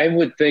 I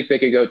would think they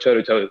could go toe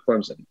to toe with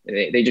Clemson.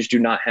 They just do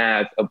not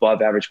have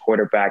above average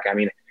quarterback. I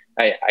mean,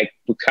 I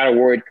was kind of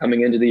worried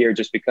coming into the year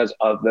just because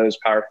of those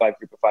Power 5,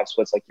 Group of 5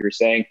 splits, like you were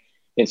saying.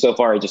 And so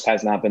far, it just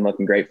has not been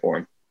looking great for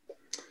him.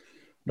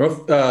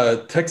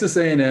 Texas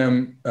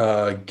A&M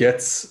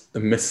gets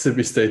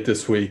Mississippi State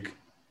this week.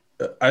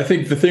 I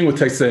think the thing with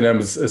Texas A&M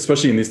is,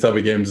 especially in these type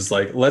of games, is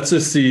like, let's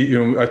just see,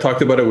 I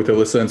talked about it with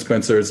Alyssa and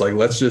Spencer. It's like,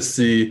 let's just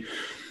see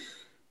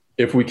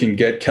if we can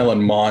get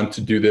Kellen Mond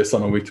to do this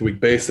on a week-to-week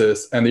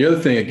basis. And the other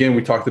thing, again,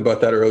 we talked about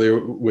that earlier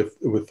with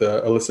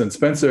Alyssa and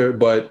Spencer,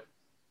 but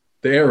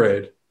the air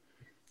raid.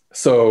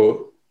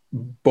 So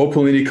Bo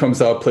Pelini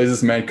comes out, plays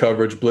his man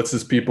coverage,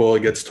 blitzes people,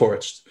 it gets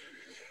torched.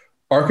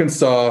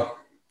 Arkansas,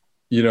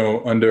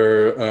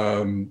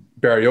 under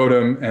Barry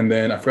Odom, and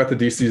then I forgot the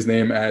DC's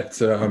name at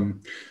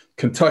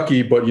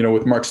Kentucky, but,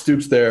 with Mark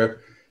Stoops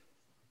there.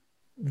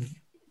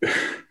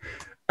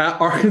 At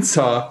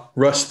Arkansas,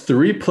 rushed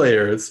 3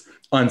 players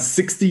on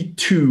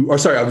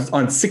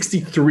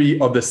 63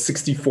 of the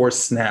 64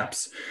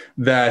 snaps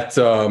that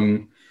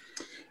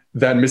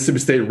Mississippi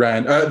State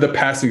ran, the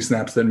passing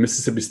snaps that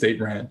Mississippi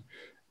State ran.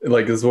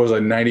 Like, this was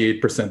like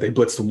 98%. They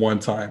blitzed one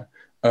time.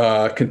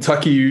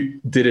 Kentucky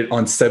did it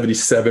on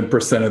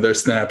 77% of their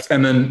snaps,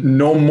 and then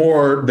no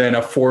more than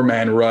a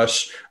 4-man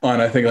rush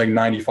on, I think, like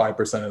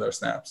 95% of their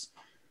snaps.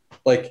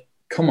 Like,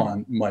 come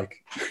on,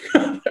 Mike.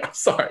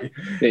 Sorry.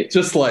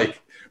 Just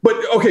like, but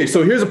okay.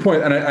 So here's a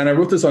point, and I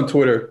wrote this on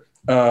Twitter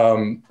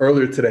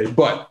earlier today,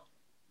 but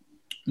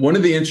one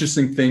of the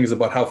interesting things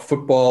about how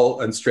football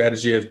and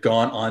strategy have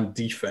gone on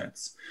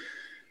defense,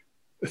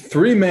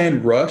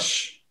 3-man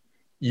rush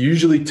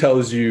usually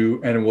tells you,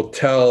 and it will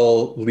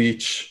tell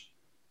Leach,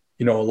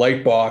 a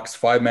light box,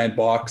 5-man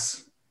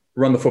box,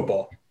 run the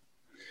football.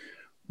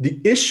 The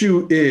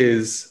issue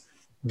is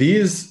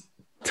these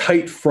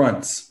tight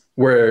fronts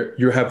where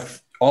you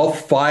have all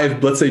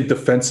 5, let's say,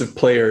 defensive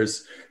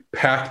players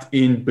packed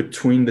in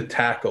between the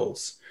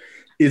tackles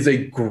is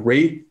a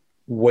great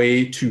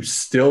way to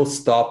still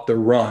stop the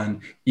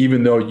run,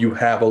 even though you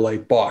have a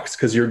light box,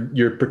 because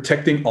you're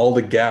protecting all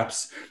the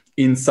gaps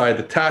inside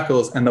the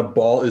tackles, and the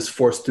ball is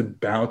forced to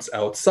bounce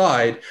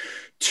outside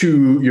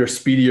to your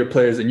speedier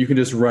players, and you can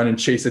just run and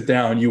chase it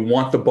down. You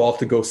want the ball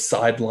to go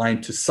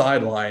sideline to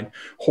sideline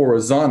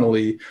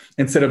horizontally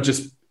instead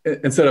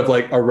of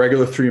like a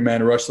regular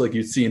 3-man rush like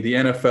you'd see in the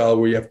NFL,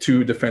 where you have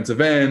 2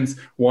 defensive ends,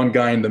 1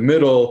 guy in the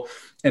middle,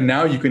 and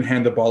now you can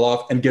hand the ball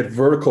off and get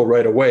vertical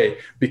right away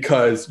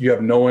because you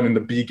have no one in the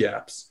B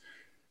gaps.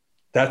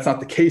 That's not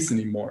the case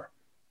anymore.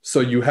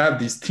 So you have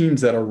these teams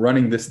that are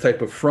running this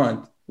type of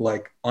front,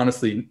 like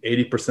honestly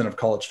 80% of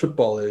college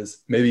football is,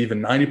 maybe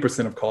even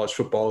 90% of college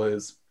football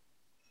is.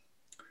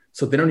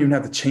 So they don't even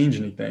have to change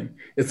anything.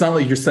 It's not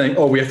like you're saying,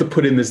 oh, we have to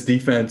put in this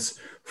defense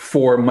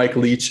for Mike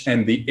Leach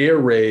and the air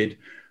raid.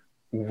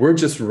 We're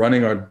just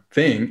running our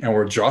thing and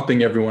we're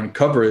dropping everyone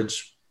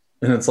coverage.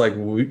 And it's like,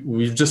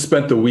 we've just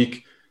spent the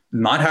week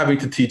not having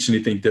to teach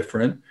anything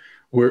different.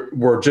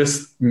 We're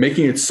just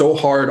making it so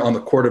hard on the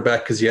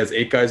quarterback because he has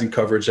 8 guys in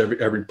coverage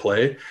every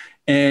play.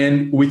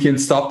 And we can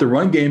stop the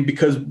run game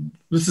because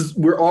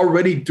we're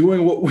already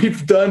doing what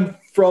we've done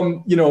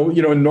from,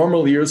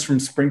 normal years, from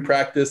spring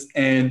practice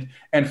and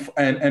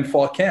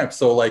fall camp.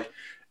 So like,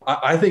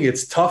 I think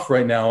it's tough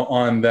right now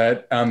on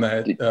that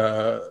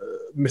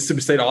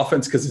Mississippi State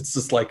offense, because it's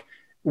just like,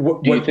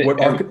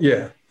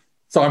 yeah.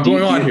 So I'm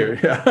going on here.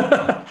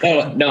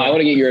 Yeah. No, I want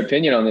to get your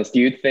opinion on this. Do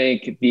you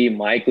think the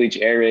Mike Leach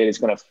air raid is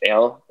going to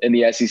fail in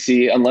the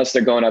SEC unless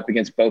they're going up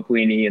against Bo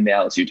Pelini and the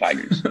LSU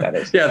Tigers? That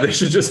is. Yeah, they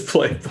should just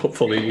play Bo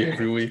Pelini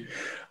every week.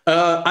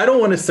 I don't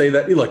want to say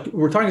that. Look,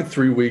 we're talking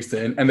 3 weeks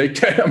in, and they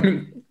broke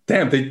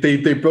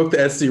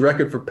the SEC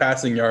record for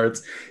passing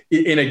yards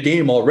in a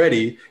game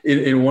already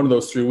in one of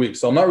those 3 weeks.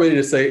 So I'm not ready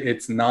to say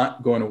it's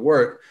not going to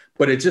work,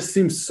 but it just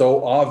seems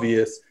so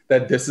obvious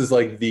that this is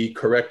like the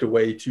correct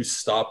way to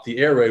stop the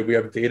air raid. We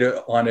have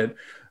data on it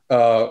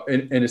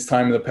in his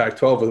time in the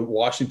Pac-12, with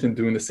Washington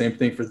doing the same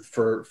thing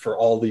for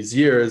all these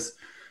years.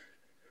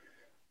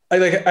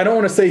 I don't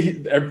want to say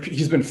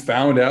he's been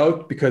found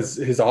out, because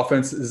his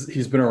offense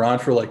he's been around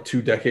for like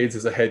 2 decades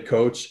as a head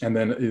coach, and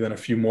then a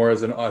few more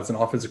as an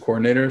offensive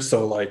coordinator.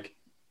 So like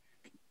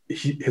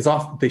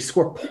they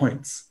score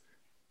points,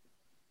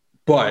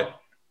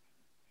 but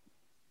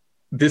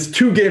this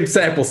 2-game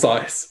sample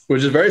size,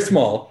 which is very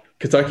small,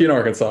 Kentucky and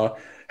Arkansas,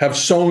 have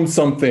shown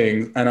some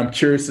things, and I'm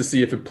curious to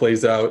see if it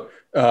plays out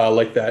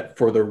like that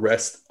for the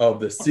rest of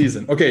the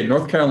season. Okay,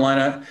 North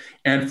Carolina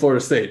and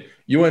Florida State.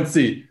 UNC,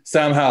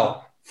 Sam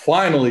Howell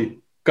finally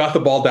got the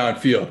ball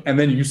downfield, and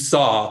then you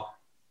saw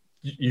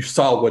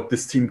what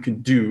this team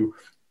can do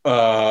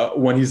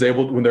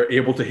when they're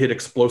able to hit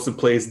explosive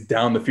plays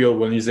down the field,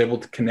 when he's able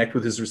to connect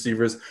with his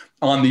receivers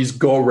on these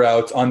go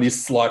routes, on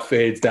these slot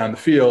fades down the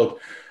field.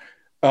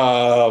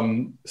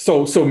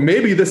 So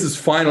maybe this is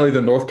finally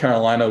the North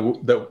Carolina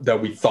that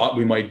we thought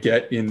we might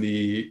get in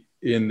the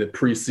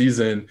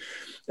preseason,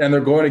 and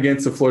they're going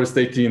against a Florida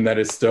State team that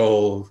is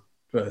still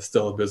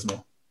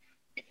abysmal.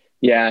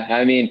 Yeah,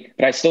 I mean,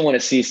 but I still want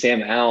to see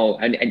Sam Howell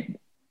and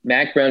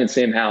Mack Brown and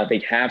Sam Howell. They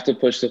have to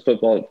push the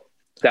football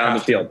down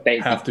the field. They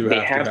have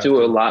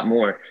to a lot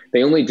more.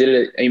 They only did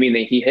it. I mean,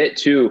 he hit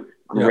 2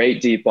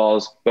 great deep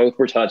balls. Both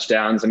were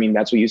touchdowns. I mean,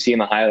 that's what you see in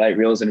the highlight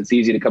reels, and it's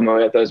easy to come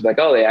away with those like,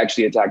 oh, they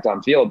actually attacked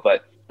downfield,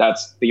 but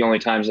that's the only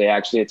times they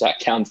actually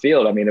attacked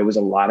downfield. I mean, there was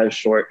a lot of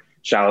short,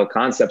 shallow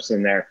concepts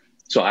in there.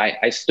 So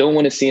I still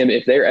want to see them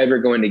if they're ever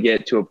going to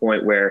get to a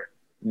point where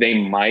they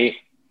might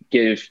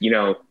give,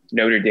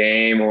 Notre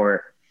Dame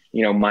or,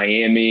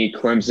 Miami,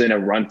 Clemson a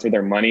run for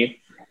their money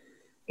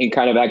and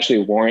kind of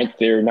actually warrant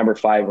their number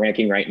 5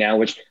 ranking right now,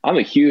 which I'm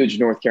a huge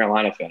North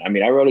Carolina fan. I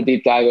mean, I wrote a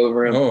deep dive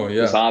over them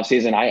this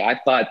offseason. I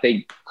thought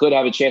they could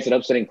have a chance at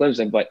upsetting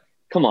Clemson, but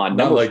come on,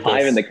 number like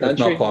 5 in the country? It's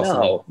not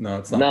possible. No,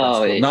 it's not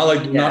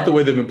possible. Not the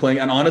way they've been playing.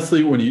 And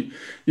honestly, when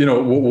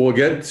we'll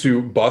get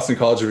to Boston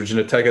College or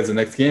Virginia Tech as the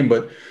next game,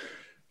 but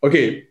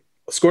okay,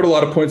 scored a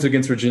lot of points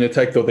against Virginia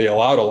Tech, though they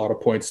allowed a lot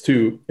of points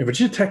too. And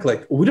Virginia Tech,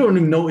 we don't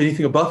even know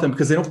anything about them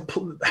because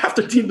half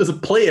their team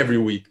doesn't play every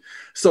week.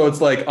 So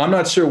it's like, I'm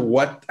not sure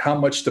how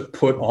much to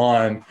put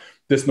on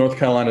this North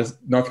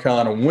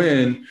Carolina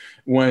win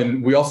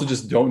when we also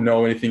just don't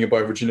know anything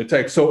about Virginia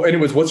Tech. So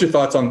anyways, what's your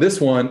thoughts on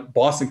this one?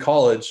 Boston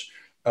College,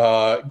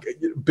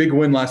 big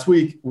win last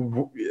week.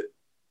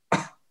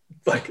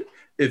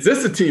 Is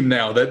this a team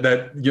now that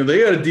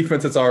they got a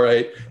defense that's all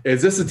right?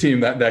 Is this a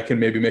team that can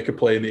maybe make a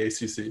play in the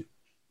ACC?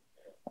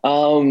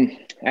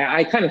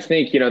 I kind of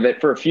think, that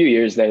for a few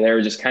years they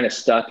were just kind of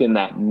stuck in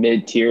that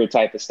mid-tier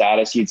type of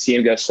status. You'd see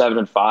them go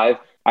 7-5.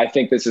 I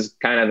think this is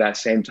kind of that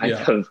same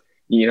type of,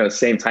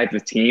 same type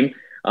of team.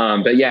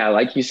 But yeah,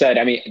 like you said,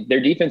 I mean, their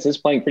defense is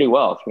playing pretty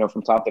well,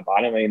 from top to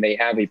bottom. I mean, they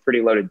have a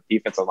pretty loaded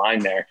defensive line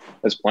there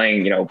that's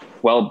playing,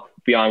 well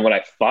beyond what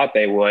I thought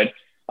they would.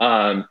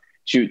 How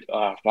do you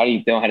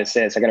know how to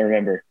say this? I got to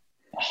remember.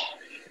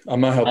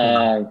 I'm not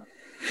helping.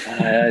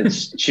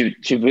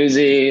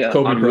 Chibuzi,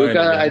 Onwuka,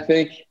 I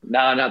think.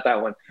 No, not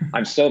that one.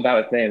 I'm so bad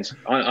with names.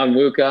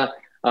 Onwuka,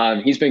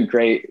 he's been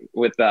great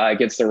with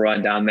against the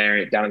run down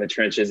in the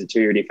trenches, a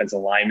 2-year defensive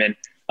lineman.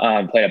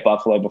 Played at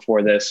Buffalo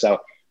before this. So,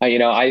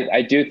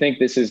 I do think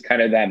this is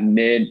kind of that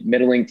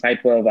middling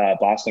type of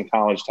Boston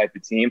College type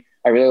of team.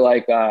 I really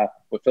like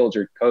what Phil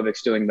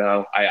Jurkovic's doing,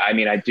 though. I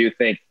mean, I do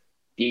think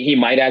he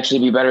might actually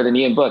be better than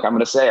Ian Book. I'm going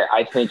to say it.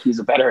 I think he's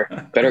a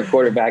better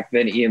quarterback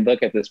than Ian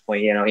Book at this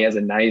point. He has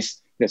a nice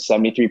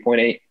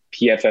 73.8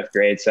 PFF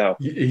grade. So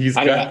he's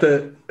got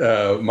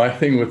that. My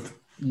thing with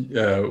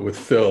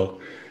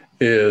Phil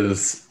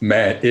is,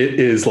 man, it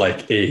is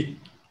like a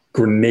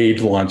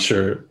grenade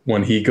launcher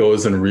when he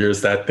goes and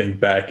rears that thing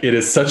back. It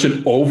is such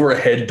an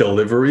overhead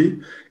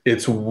delivery.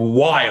 It's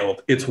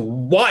wild.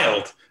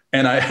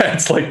 And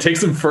it's like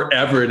takes him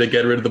forever to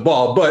get rid of the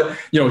ball. But,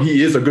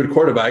 he is a good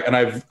quarterback. And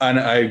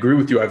I agree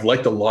with you. I've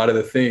liked a lot of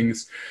the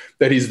things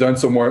that he's done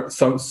so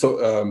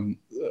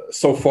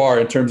far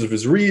in terms of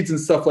his reads and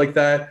stuff like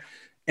that.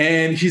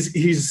 And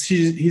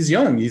he's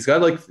young. He's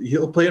got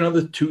he'll play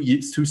another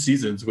two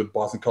seasons with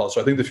Boston College. So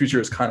I think the future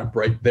is kind of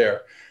bright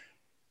there.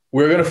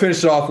 We're going to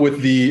finish it off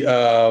with the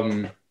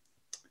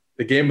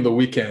game of the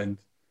weekend.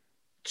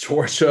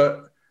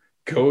 Georgia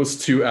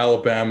goes to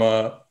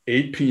Alabama,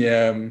 8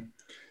 p.m.,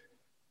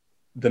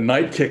 the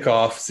night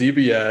kickoff,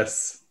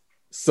 CBS.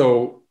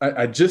 So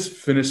I just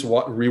finished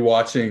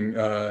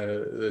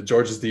rewatching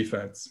Georgia's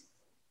defense.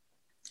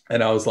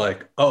 And I was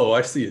like, oh,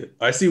 I see it.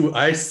 I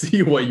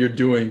see what you're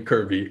doing,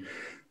 Kirby.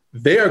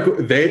 They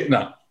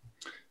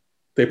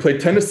played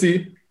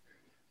Tennessee.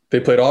 They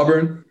played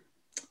Auburn.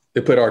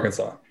 They played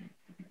Arkansas.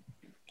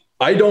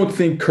 I don't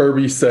think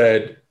Kirby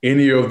said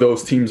any of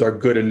those teams are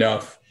good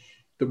enough.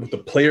 The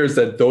players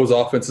that those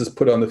offenses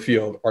put on the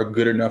field are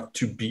good enough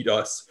to beat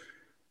us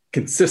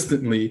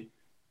consistently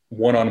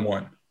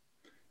one-on-one.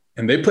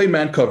 And they played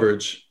man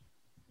coverage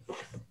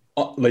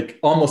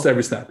almost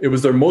every snap. It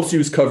was their most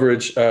used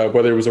coverage,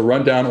 whether it was a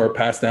rundown or a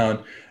pass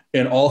down,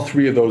 in all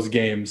 3 of those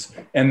games.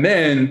 And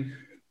then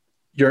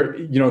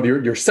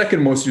your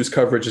second most used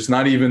coverage is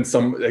not even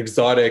some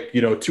exotic,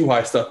 too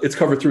high stuff. It's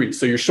cover 3.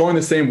 So you're showing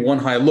the same one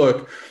high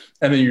look,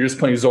 and then you're just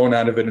playing zone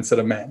out of it instead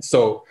of man.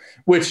 So,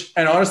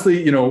 and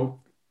honestly,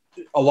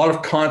 a lot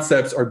of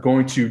concepts are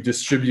going to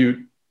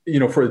distribute,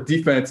 for the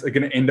defense, are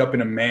going to end up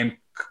in a man,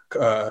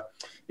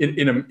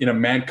 in a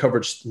man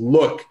coverage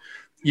look,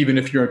 even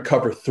if you're in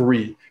cover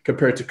 3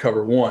 compared to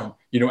cover 1,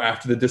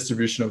 after the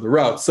distribution of the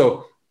route.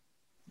 So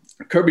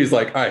Kirby's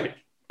like, all right,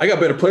 I got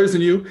better players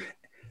than you.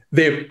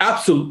 They've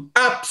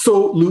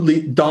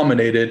absolutely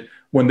dominated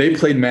when they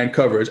played man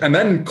coverage. And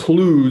that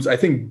includes, I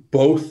think,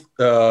 both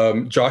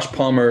Josh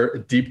Palmer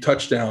deep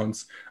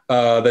touchdowns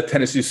that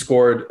Tennessee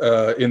scored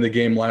in the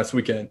game last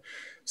weekend.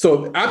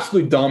 So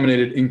absolutely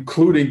dominated,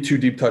 including 2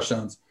 deep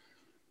touchdowns.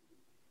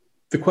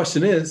 The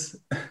question is,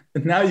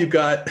 now you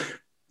got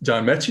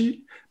John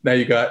Mechie, now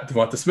you got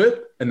Devonta Smith,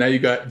 and now you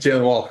got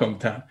Jalen Waddle coming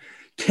to town.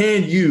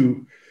 can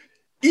you,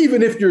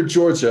 even if you're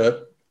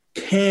Georgia,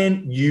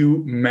 can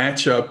you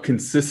match up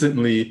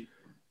consistently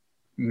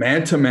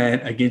man-to-man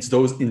against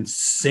those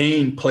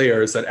insane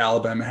players that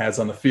Alabama has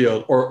on the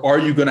field? Or are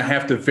you going to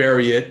have to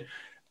vary it?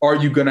 Are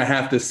you going to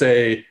have to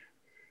say,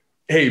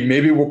 hey,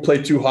 maybe we'll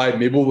play too high.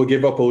 Maybe we'll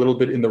give up a little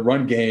bit in the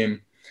run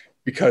game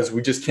because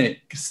we just can't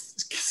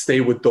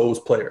stay with those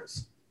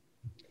players?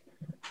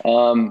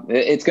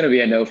 It's going to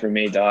be a no for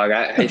me, dog.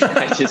 I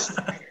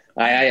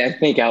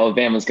think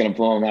Alabama's going to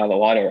blow them out of the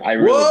water. I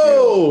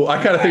really do.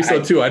 I kind of think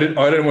so too. I didn't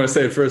want to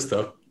say it first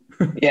though.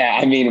 Yeah,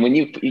 I mean, when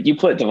you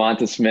put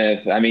Devonta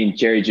Smith, I mean,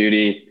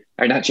 Jalen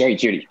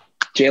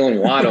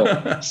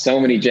Waddle, so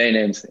many J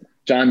names,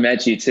 John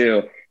Mechie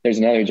too. There's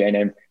another J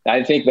name.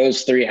 I think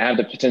those three have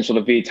the potential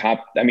to be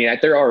top. I mean,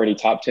 they're already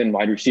top 10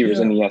 wide receivers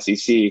in the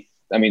SEC.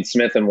 I mean,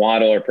 Smith and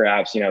Waddle are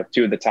perhaps,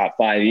 two of the top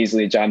 5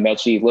 easily. John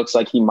Mechie looks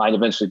like he might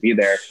eventually be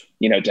there,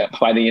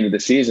 by the end of the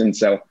season.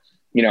 So,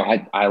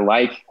 I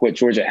like what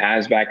Georgia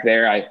has back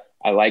there.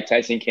 I like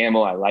Tyson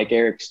Campbell. I like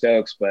Eric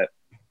Stokes, but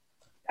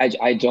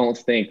I don't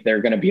think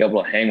they're going to be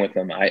able to hang with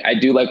them. I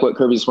do like what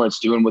Kirby Smart's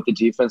doing with the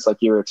defense, like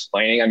you were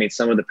explaining. I mean,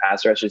 some of the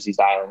pass rushes he's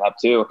dialing up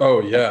too.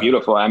 Oh, yeah.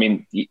 Beautiful. I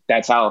mean,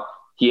 that's how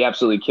he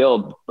absolutely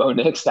killed Bo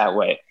Nix that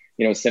way.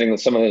 Sending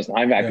some of those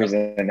linebackers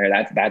in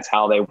there. That's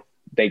how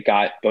they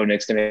got Bo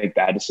Nix to make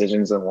bad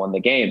decisions and won the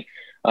game.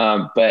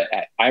 But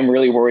I'm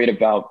really worried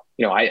about,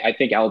 I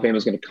think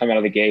Alabama's going to come out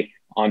of the gate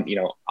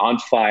on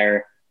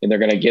fire, and they're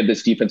going to give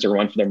this defense a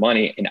run for their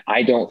money. And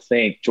I don't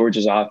think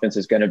Georgia's offense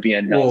is going to be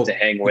enough to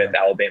hang with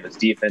Alabama's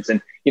defense.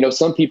 And,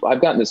 some people,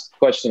 I've gotten this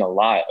question a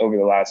lot over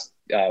the last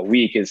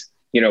week is,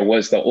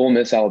 was the Ole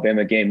Miss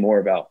Alabama game more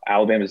about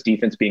Alabama's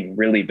defense being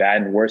really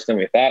bad and worse than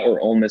we thought, or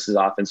Ole Miss's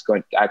offense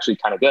going actually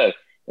kind of good?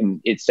 And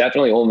it's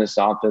definitely Ole Miss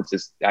offense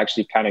is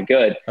actually kind of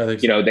good. I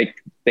think so.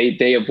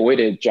 They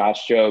avoided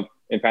Josh Jobe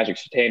and Patrick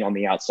Surtain on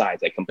the outside.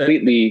 They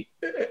completely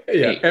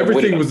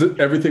everything was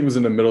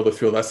in the middle of the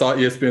field. I saw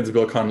ESPN's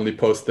Bill Connolly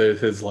posted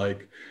his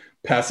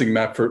passing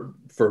map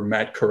for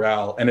Matt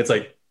Corral, and it's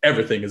like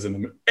everything is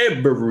in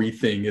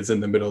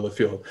the middle of the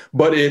field.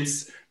 But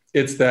it's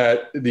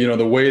that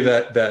the way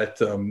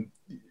that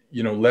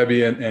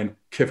Levy and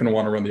Kiffin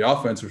want to run the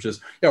offense, which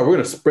is we're going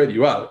to spread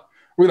you out.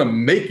 We're going to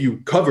make you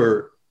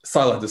cover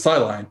sideline to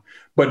sideline,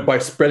 but by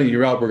spreading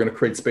you out, we're going to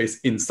create space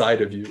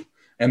inside of you,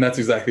 and that's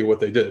exactly what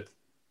they did.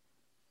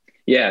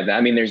 Yeah,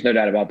 I mean, there's no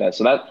doubt about that.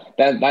 So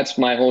that's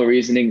my whole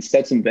reasoning.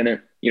 Stetson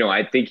Bennett,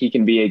 I think he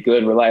can be a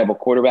good, reliable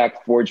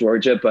quarterback for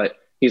Georgia, but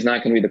he's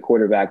not going to be the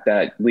quarterback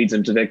that leads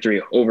them to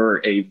victory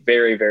over a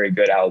very, very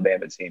good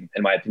Alabama team,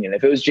 in my opinion.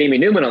 If it was Jamie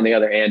Newman, on the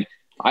other hand,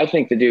 I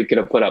think the dude could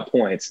have put up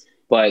points,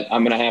 but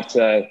I'm going to have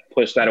to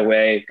push that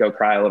away, go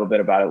cry a little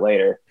bit about it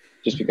later,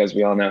 just because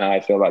we all know how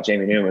I feel about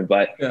Jamie Newman.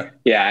 But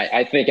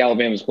I think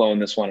Alabama's blowing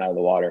this one out of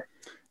the water.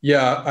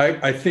 Yeah,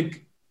 I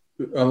think,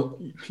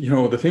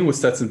 the thing with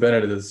Stetson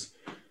Bennett is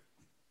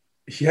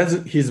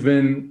he's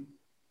been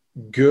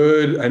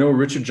good. I know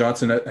Richard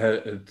Johnson,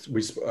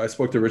 I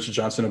spoke to Richard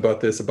Johnson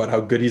about this, about how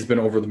good he's been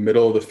over the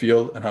middle of the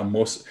field and how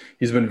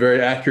he's been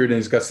very accurate and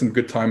he's got some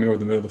good timing over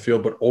the middle of the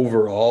field. But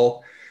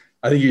overall,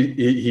 I think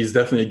he's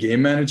definitely a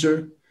game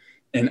manager.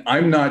 And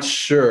I'm not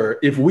sure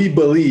if we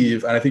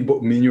believe, and I think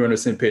me and you are on the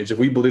same page, if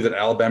we believe that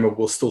Alabama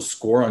will still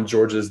score on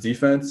Georgia's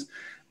defense,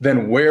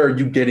 then where are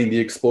you getting the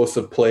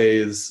explosive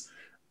plays,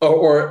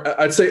 or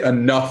I'd say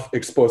enough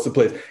explosive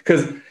plays?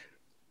 Because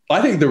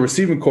I think the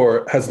receiving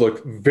core has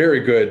looked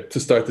very good to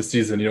start the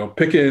season.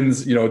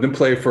 Pickens, didn't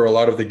play for a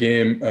lot of the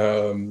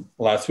game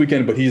last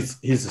weekend, but he's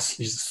a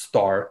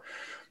star.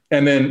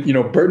 And then,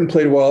 Burton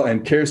played well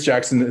and Karis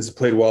Jackson has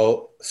played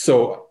well.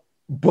 So,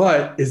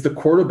 but is the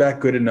quarterback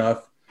good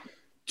enough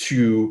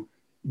to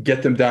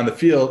get them down the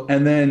field?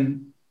 And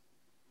then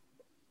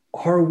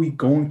are we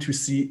going to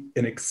see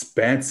an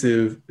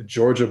expansive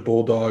Georgia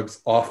Bulldogs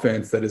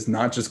offense that is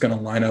not just going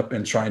to line up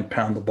and try and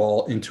pound the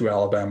ball into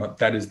Alabama?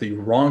 That is the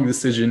wrong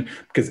decision,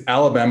 because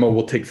Alabama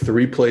will take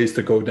 3 plays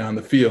to go down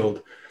the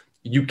field.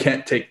 You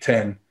can't take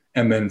 10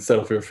 and then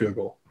settle for a field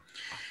goal.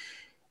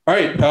 All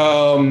right.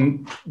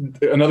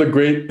 Another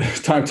great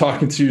time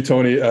talking to you,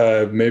 Tony.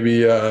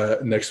 Maybe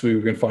next week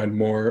we can find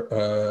more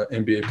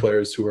NBA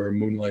players who are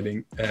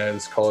moonlighting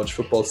as college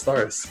football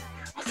stars.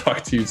 I'll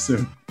talk to you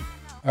soon.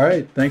 All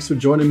right. Thanks for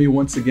joining me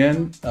once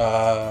again.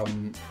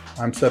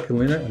 I'm Seth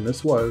Galina, and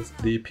this was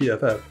the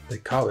PFF, the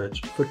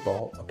College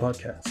Football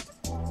Podcast.